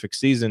a terrific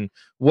season.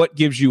 What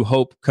gives you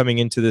hope coming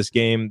into this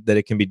game that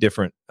it can be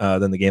different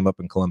than the game up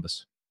in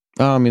Columbus?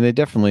 They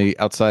definitely,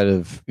 outside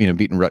of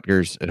beating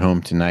Rutgers at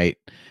home tonight,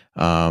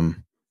 had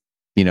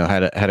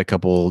a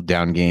couple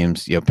down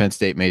games. Penn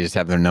State may just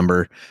have their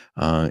number.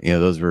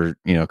 Those were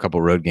a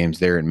couple road games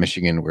there in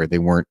Michigan where they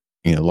weren't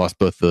lost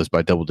both of those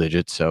by double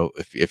digits. So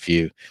if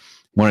you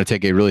want to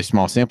take a really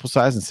small sample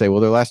size and say,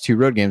 well, their last 2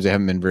 road games, they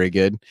haven't been very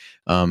good,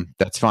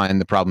 that's fine.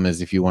 The problem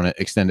is if you want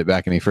to extend it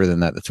back any further than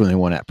that, that's when they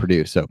won at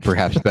Purdue. So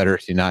perhaps better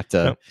if you not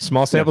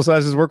small sample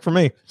sizes work for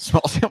me.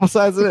 Small sample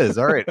size it is.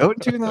 All right,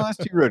 0-2 in the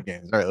last 2 road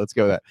games. All right, let's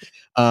go with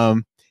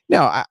that.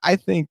 I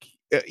think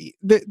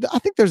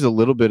there's a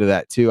little bit of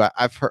that too.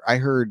 I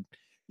heard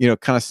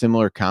kind of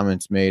similar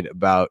comments made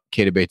about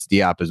Keita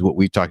Bates-Diop as what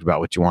we've talked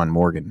about with Juwan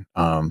Morgan.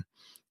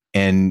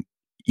 And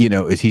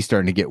is he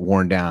starting to get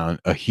worn down?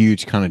 A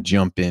huge kind of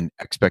jump in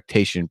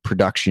expectation,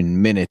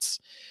 production, minutes,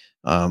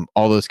 all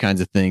those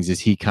kinds of things. Is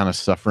he kind of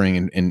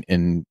suffering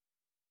and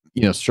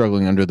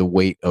struggling under the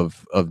weight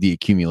of the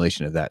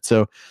accumulation of that?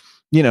 So,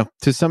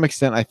 to some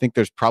extent, I think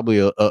there's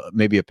probably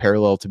maybe a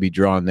parallel to be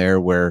drawn there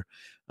where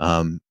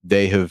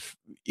they have,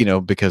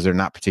 because they're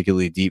not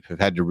particularly deep, have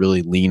had to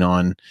really lean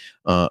on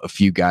a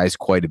few guys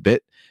quite a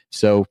bit.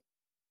 So,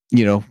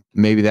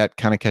 maybe that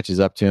kind of catches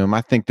up to him.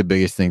 I think the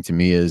biggest thing to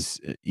me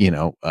is,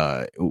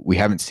 we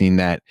haven't seen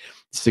that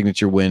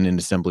signature win in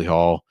Assembly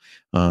Hall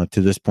to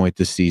this point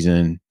this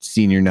season,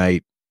 senior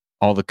night,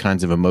 all the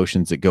kinds of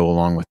emotions that go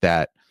along with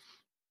that.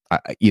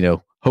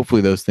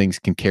 Hopefully those things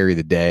can carry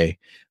the day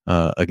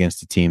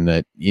against a team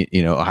that,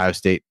 Ohio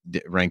State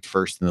ranked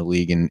first in the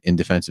league in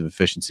defensive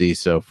efficiency.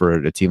 So for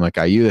a team like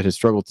IU that has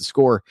struggled to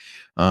score,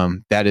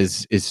 that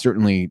is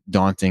certainly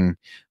daunting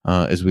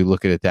as we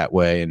look at it that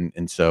way.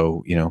 And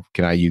so,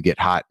 can IU get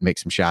hot, make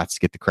some shots,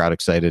 get the crowd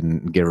excited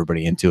and get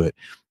everybody into it?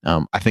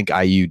 I think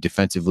IU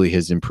defensively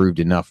has improved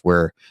enough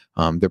where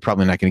they're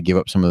probably not going to give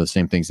up some of the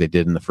same things they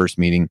did in the first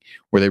meeting,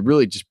 where they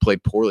really just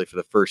played poorly for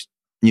the first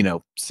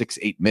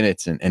 6-8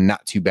 minutes and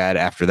not too bad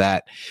after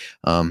that.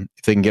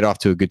 If they can get off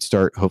to a good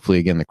start, hopefully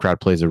again the crowd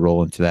plays a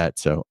role into that.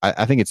 So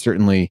I think it's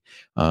certainly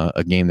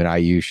a game that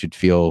IU should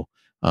feel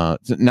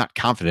not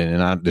confident,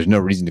 and there's no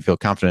reason to feel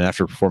confident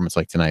after a performance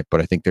like tonight.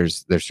 But I think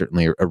there's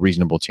certainly a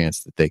reasonable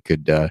chance that they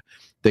could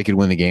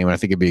win the game, and I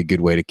think it'd be a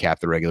good way to cap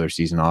the regular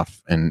season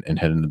off and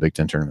head into the Big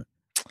Ten tournament.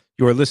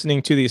 You are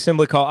listening to the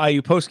Assembly Call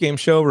IU postgame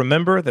show.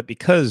 Remember that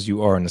because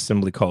you are an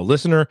Assembly Call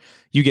listener,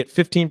 you get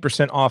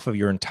 15% off of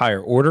your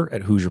entire order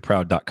at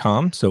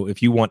HoosierProud.com. So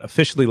if you want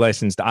officially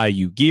licensed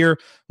IU gear,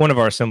 one of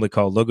our Assembly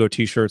Call logo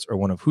t-shirts, or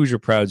one of Hoosier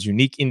Proud's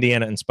unique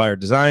Indiana-inspired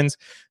designs,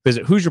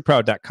 visit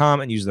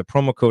HoosierProud.com and use the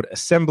promo code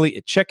ASSEMBLY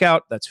at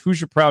checkout. That's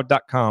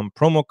HoosierProud.com,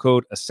 promo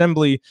code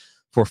ASSEMBLY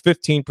for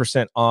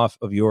 15% off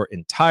of your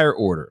entire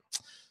order.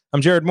 I'm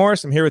Jared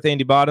Morris. I'm here with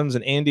Andy Bottoms.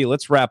 And Andy,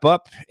 let's wrap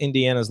up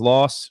Indiana's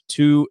loss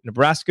to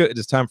Nebraska. It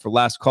is time for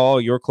last call.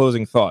 Your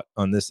closing thought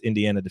on this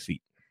Indiana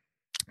defeat.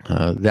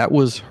 That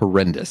was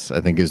horrendous, I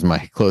think, is my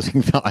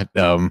closing thought.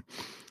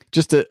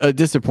 Just a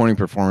disappointing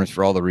performance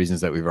for all the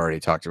reasons that we've already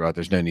talked about.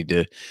 There's no need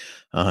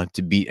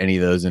to beat any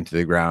of those into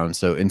the ground.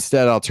 So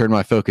instead, I'll turn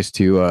my focus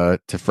to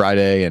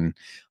Friday and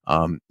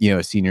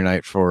a senior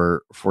night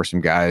for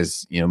some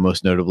guys,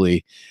 most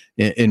notably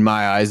in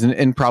my eyes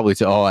and probably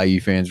to all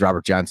IU fans,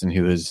 Robert Johnson,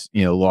 who has,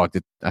 logged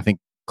it, I think,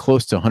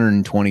 close to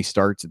 120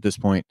 starts at this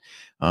point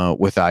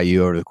with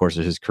IU over the course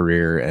of his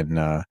career.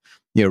 And,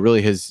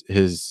 really has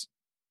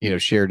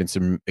shared in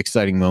some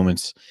exciting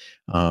moments,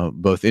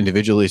 both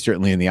individually,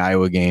 certainly in the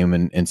Iowa game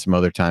and some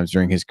other times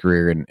during his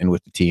career and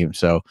with the team.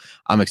 So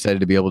I'm excited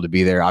to be able to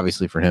be there,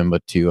 obviously for him,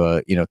 but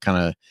to,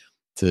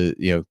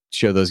 to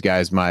show those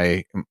guys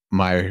my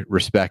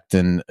respect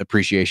and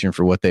appreciation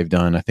for what they've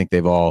done. I think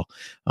they've all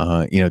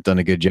done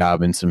a good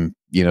job in some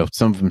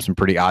of them some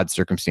pretty odd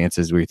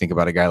circumstances where you think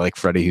about a guy like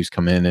Freddie who's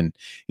come in and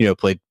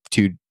played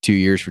two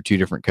years for two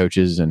different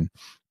coaches and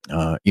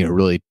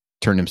really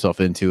turned himself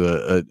into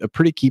a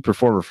pretty key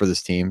performer for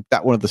this team.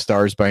 Not one of the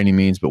stars by any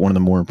means, but one of the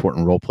more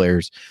important role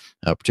players,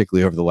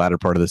 particularly over the latter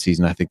part of the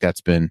season. I think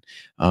that's been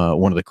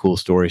one of the cool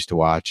stories to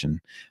watch. And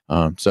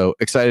so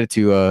excited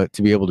to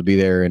be able to be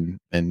there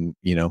and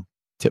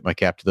tip my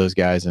cap to those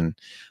guys and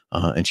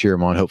cheer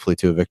them on, hopefully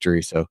to a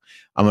victory. So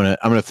I'm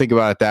gonna think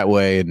about it that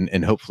way,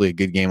 and hopefully a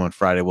good game on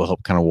Friday will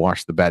help kind of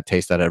wash the bad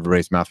taste out of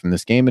everybody's mouth from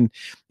this game, and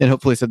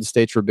hopefully set the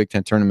stage for a Big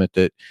Ten tournament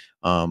that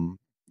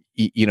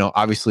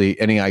obviously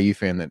any IU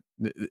fan that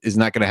is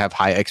not going to have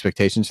high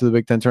expectations for the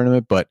Big Ten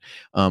tournament, but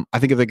I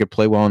think if they could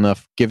play well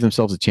enough, give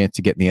themselves a chance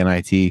to get in the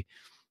NIT,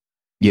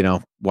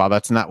 while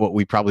that's not what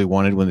we probably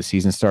wanted when the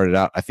season started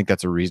out, I think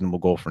that's a reasonable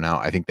goal for now.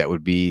 I think that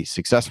would be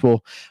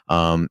successful.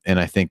 And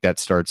I think that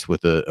starts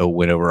with a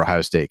win over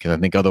Ohio State, because I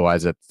think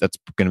otherwise that's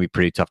going to be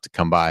pretty tough to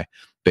come by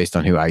based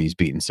on who IU's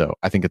beaten. So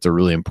I think it's a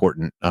really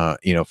important,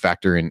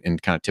 factor in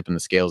kind of tipping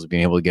the scales of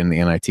being able to get in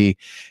the NIT.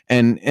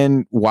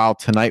 And while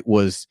tonight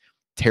was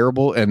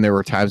terrible and there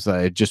were times that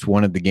I just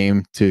wanted the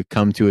game to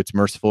come to its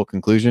merciful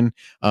conclusion,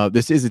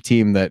 this is a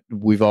team that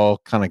we've all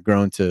kind of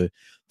grown to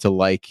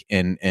like,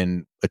 and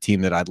a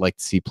team that I'd like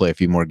to see play a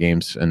few more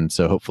games. And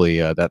so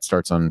hopefully that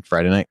starts on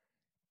Friday night.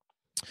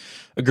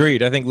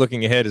 Agreed. I think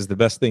looking ahead is the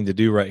best thing to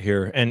do right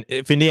here. And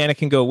if Indiana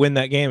can go win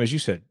that game, as you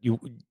said, you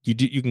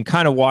can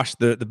kind of wash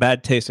the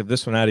bad taste of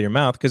this one out of your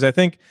mouth. Because I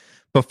think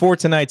before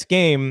tonight's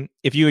game,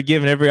 if you had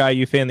given every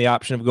IU fan the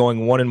option of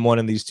going 1-1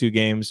 in these two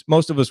games,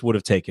 most of us would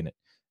have taken it.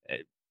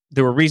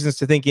 There were reasons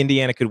to think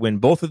Indiana could win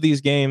both of these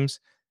games.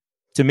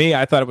 To me,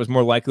 I thought it was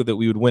more likely that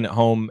we would win at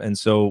home, and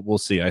so we'll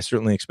see. I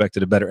certainly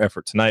expected a better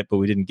effort tonight, but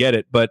we didn't get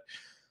it. But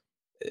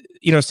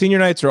senior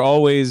nights are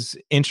always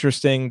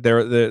interesting.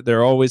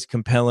 They're always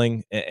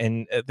compelling,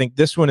 and I think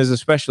this one is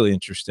especially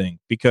interesting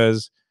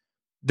because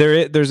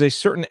there's a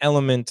certain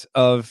element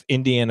of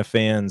Indiana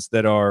fans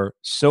that are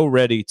so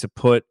ready to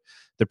put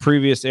the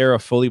previous era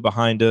fully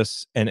behind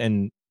us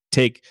and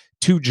take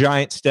two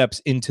giant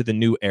steps into the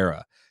new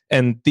era.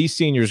 And these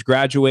seniors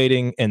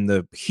graduating and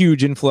the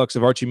huge influx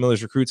of Archie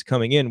Miller's recruits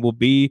coming in will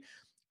be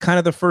kind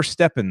of the first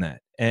step in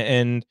that.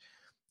 And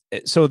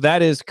so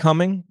that is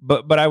coming.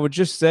 But I would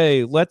just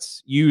say,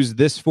 let's use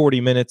this 40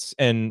 minutes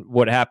and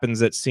what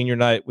happens at senior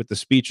night with the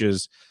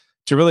speeches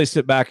to really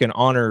sit back and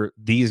honor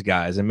these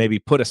guys and maybe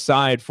put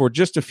aside for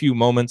just a few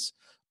moments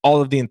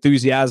all of the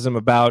enthusiasm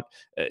about,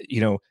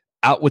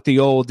 out with the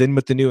old, in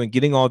with the new, and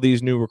getting all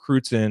these new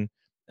recruits in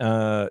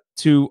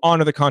to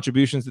honor the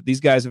contributions that these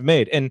guys have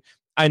made. And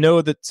I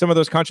know that some of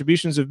those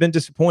contributions have been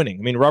disappointing.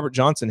 I mean, Robert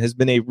Johnson has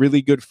been a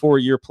really good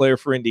 4-year player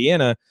for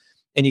Indiana,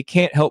 and you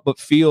can't help but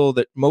feel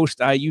that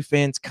most IU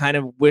fans kind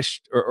of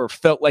wished or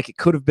felt like it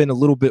could have been a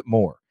little bit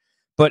more.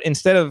 But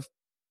instead of,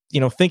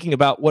 thinking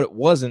about what it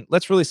wasn't,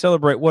 let's really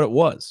celebrate what it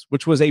was,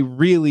 which was a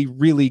really,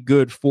 really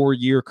good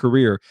 4-year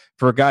career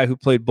for a guy who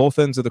played both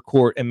ends of the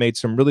court and made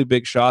some really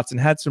big shots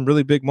and had some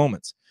really big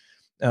moments.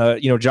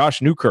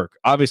 Josh Newkirk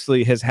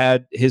obviously has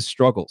had his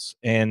struggles,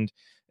 and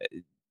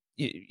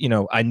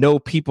I know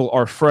people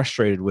are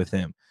frustrated with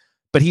him,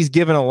 but he's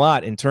given a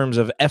lot in terms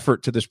of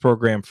effort to this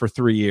program for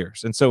 3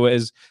 years. And so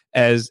as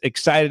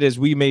excited as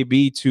we may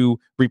be to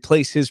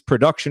replace his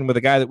production with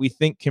a guy that we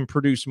think can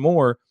produce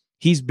more,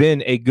 he's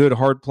been a good,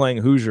 hard-playing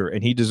Hoosier,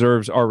 and he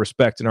deserves our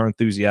respect and our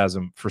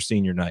enthusiasm for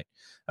senior night.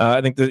 I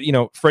think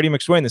that, Freddie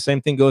McSwain, the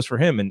same thing goes for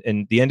him.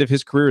 And the end of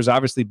his career is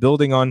obviously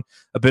building on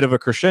a bit of a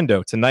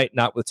crescendo tonight,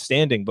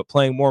 notwithstanding, but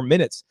playing more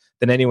minutes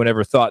than anyone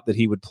ever thought that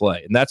he would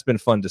play. And that's been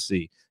fun to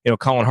see.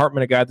 Colin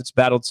Hartman, a guy that's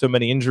battled so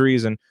many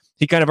injuries, and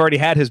he kind of already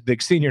had his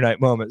big senior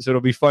night moment. So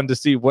it'll be fun to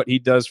see what he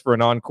does for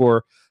an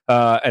encore.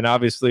 And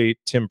obviously,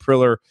 Tim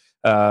Priller,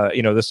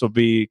 this will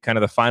be kind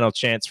of the final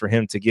chance for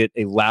him to get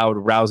a loud,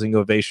 rousing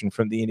ovation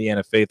from the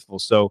Indiana faithful.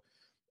 So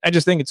I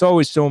just think it's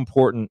always so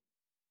important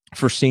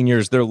for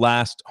seniors, their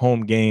last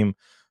home game,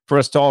 for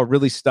us to all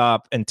really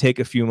stop and take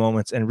a few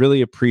moments and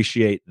really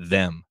appreciate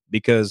them,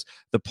 because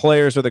the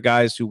players are the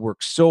guys who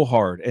work so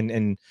hard.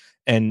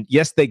 And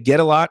yes, they get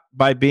a lot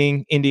by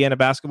being Indiana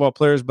basketball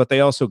players, but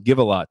they also give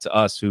a lot to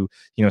us who,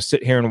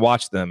 sit here and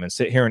watch them and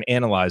sit here and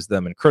analyze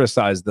them and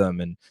criticize them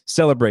and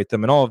celebrate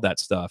them and all of that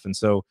stuff. And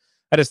so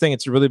I just think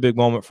it's a really big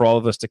moment for all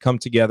of us to come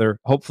together.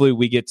 Hopefully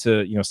we get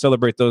to,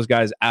 celebrate those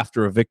guys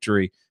after a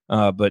victory,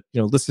 but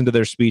listen to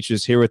their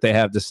speeches, hear what they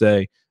have to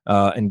say,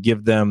 and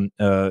give them,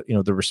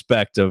 the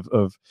respect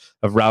of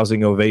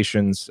rousing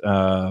ovations,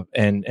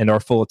 and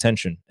our full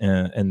attention.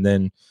 And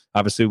then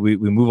obviously we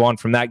move on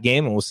from that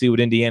game, and we'll see what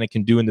Indiana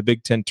can do in the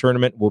Big Ten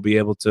tournament. We'll be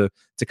able to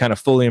kind of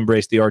fully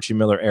embrace the Archie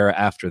Miller era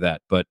after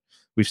that. But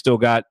we've still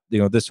got,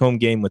 this home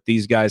game with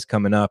these guys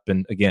coming up.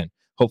 And again,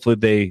 hopefully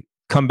they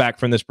come back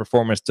from this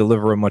performance,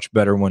 deliver a much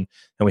better one,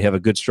 and we have a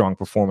good, strong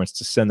performance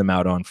to send them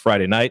out on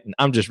Friday night. And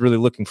I'm just really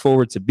looking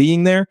forward to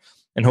being there,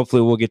 and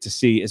hopefully we'll get to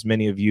see as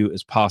many of you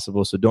as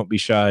possible. So don't be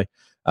shy.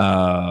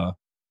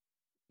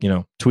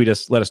 Tweet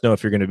us, let us know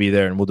if you're going to be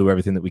there, and we'll do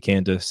everything that we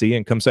can to see you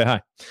and come say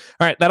hi.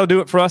 All right, that'll do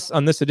it for us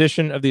on this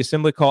edition of the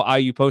Assembly Call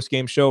IU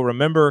Postgame Show.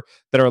 Remember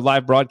that our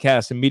live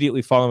broadcasts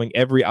immediately following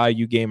every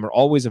IU game are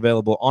always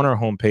available on our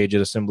homepage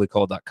at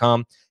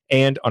assemblycall.com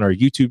and on our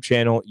YouTube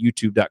channel,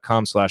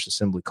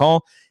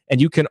 youtube.com/assemblycall.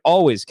 And you can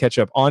always catch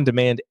up on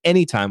demand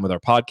anytime with our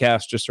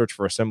podcast. Just search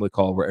for Assembly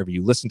Call wherever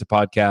you listen to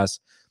podcasts.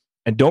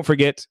 And don't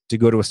forget to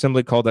go to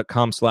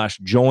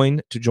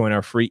assemblycall.com/join to join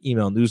our free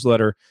email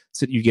newsletter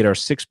so that you get our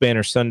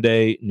 6-banner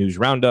Sunday news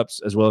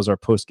roundups, as well as our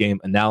post-game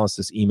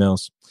analysis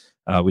emails.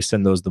 We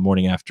send those the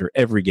morning after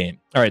every game.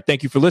 All right,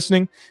 thank you for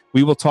listening.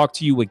 We will talk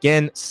to you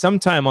again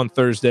sometime on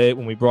Thursday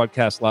when we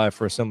broadcast live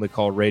for Assembly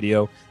Call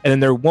Radio. And then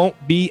there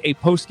won't be a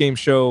post-game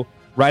show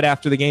right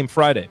after the game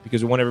Friday,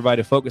 because we want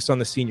everybody to focus on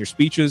the senior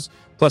speeches.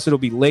 Plus, it'll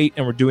be late,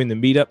 and we're doing the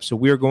meetup, so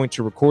we are going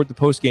to record the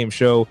post-game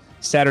show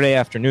Saturday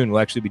afternoon. We'll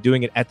actually be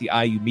doing it at the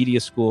IU Media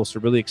School, so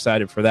really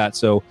excited for that.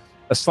 So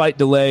a slight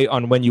delay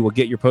on when you will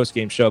get your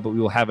post-game show, but we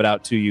will have it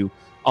out to you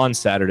on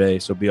Saturday,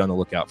 so be on the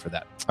lookout for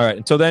that. All right,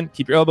 until then,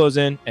 keep your elbows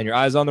in and your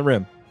eyes on the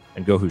rim,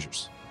 and go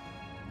Hoosiers.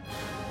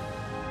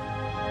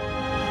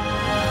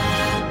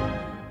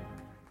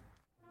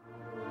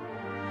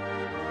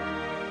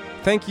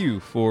 Thank you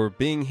for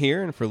being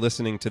here and for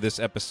listening to this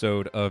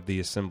episode of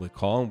the Assembly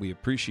Call. We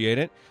appreciate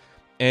it.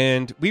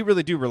 And we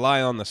really do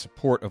rely on the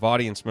support of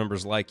audience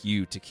members like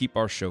you to keep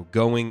our show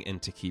going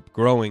and to keep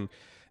growing.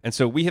 And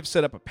so we have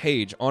set up a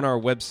page on our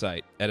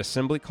website at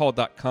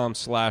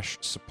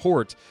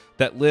assemblycall.com/support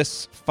that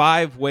lists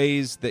 5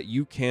 ways that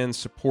you can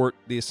support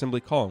the Assembly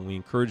Call. And we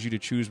encourage you to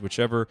choose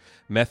whichever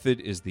method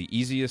is the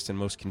easiest and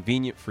most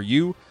convenient for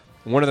you.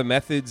 One of the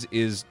methods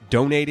is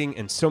donating,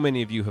 and so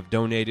many of you have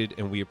donated,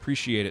 and we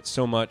appreciate it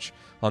so much.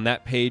 On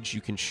that page,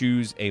 you can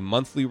choose a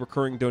monthly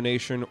recurring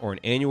donation or an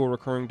annual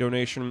recurring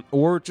donation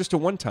or just a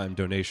one-time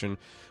donation,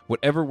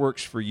 whatever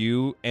works for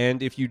you.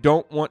 And if you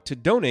don't want to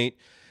donate,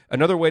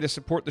 another way to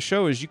support the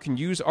show is you can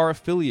use our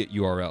affiliate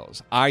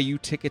URLs,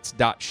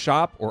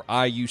 iutickets.shop or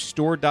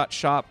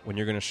iustore.shop, when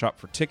you're going to shop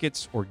for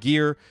tickets or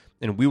gear,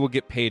 and we will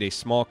get paid a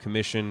small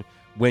commission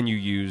when you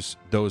use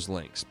those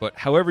links. But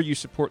however you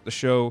support the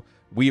show,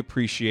 we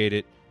appreciate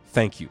it.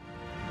 Thank you.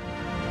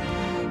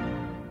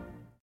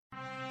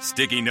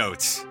 Sticky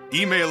notes,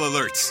 email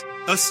alerts,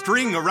 a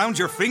string around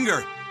your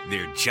finger.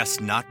 They're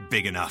just not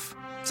big enough.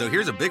 So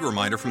here's a big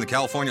reminder from the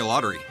California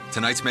Lottery.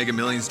 Tonight's Mega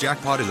Millions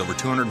jackpot is over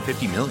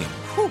 $250 million.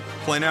 Whew.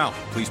 Play now.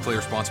 Please play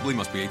responsibly.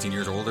 Must be 18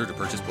 years or older to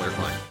purchase player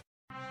client.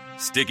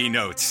 Sticky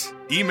notes,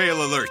 email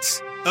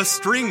alerts, a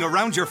string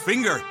around your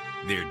finger.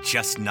 They're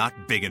just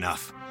not big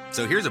enough.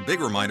 So here's a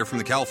big reminder from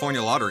the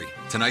California Lottery.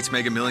 Tonight's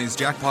Mega Millions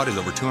jackpot is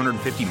over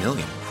 $250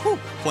 million. Whew.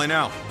 Play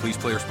now. Please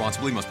play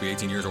responsibly. Must be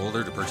 18 years or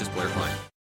older to purchase player client.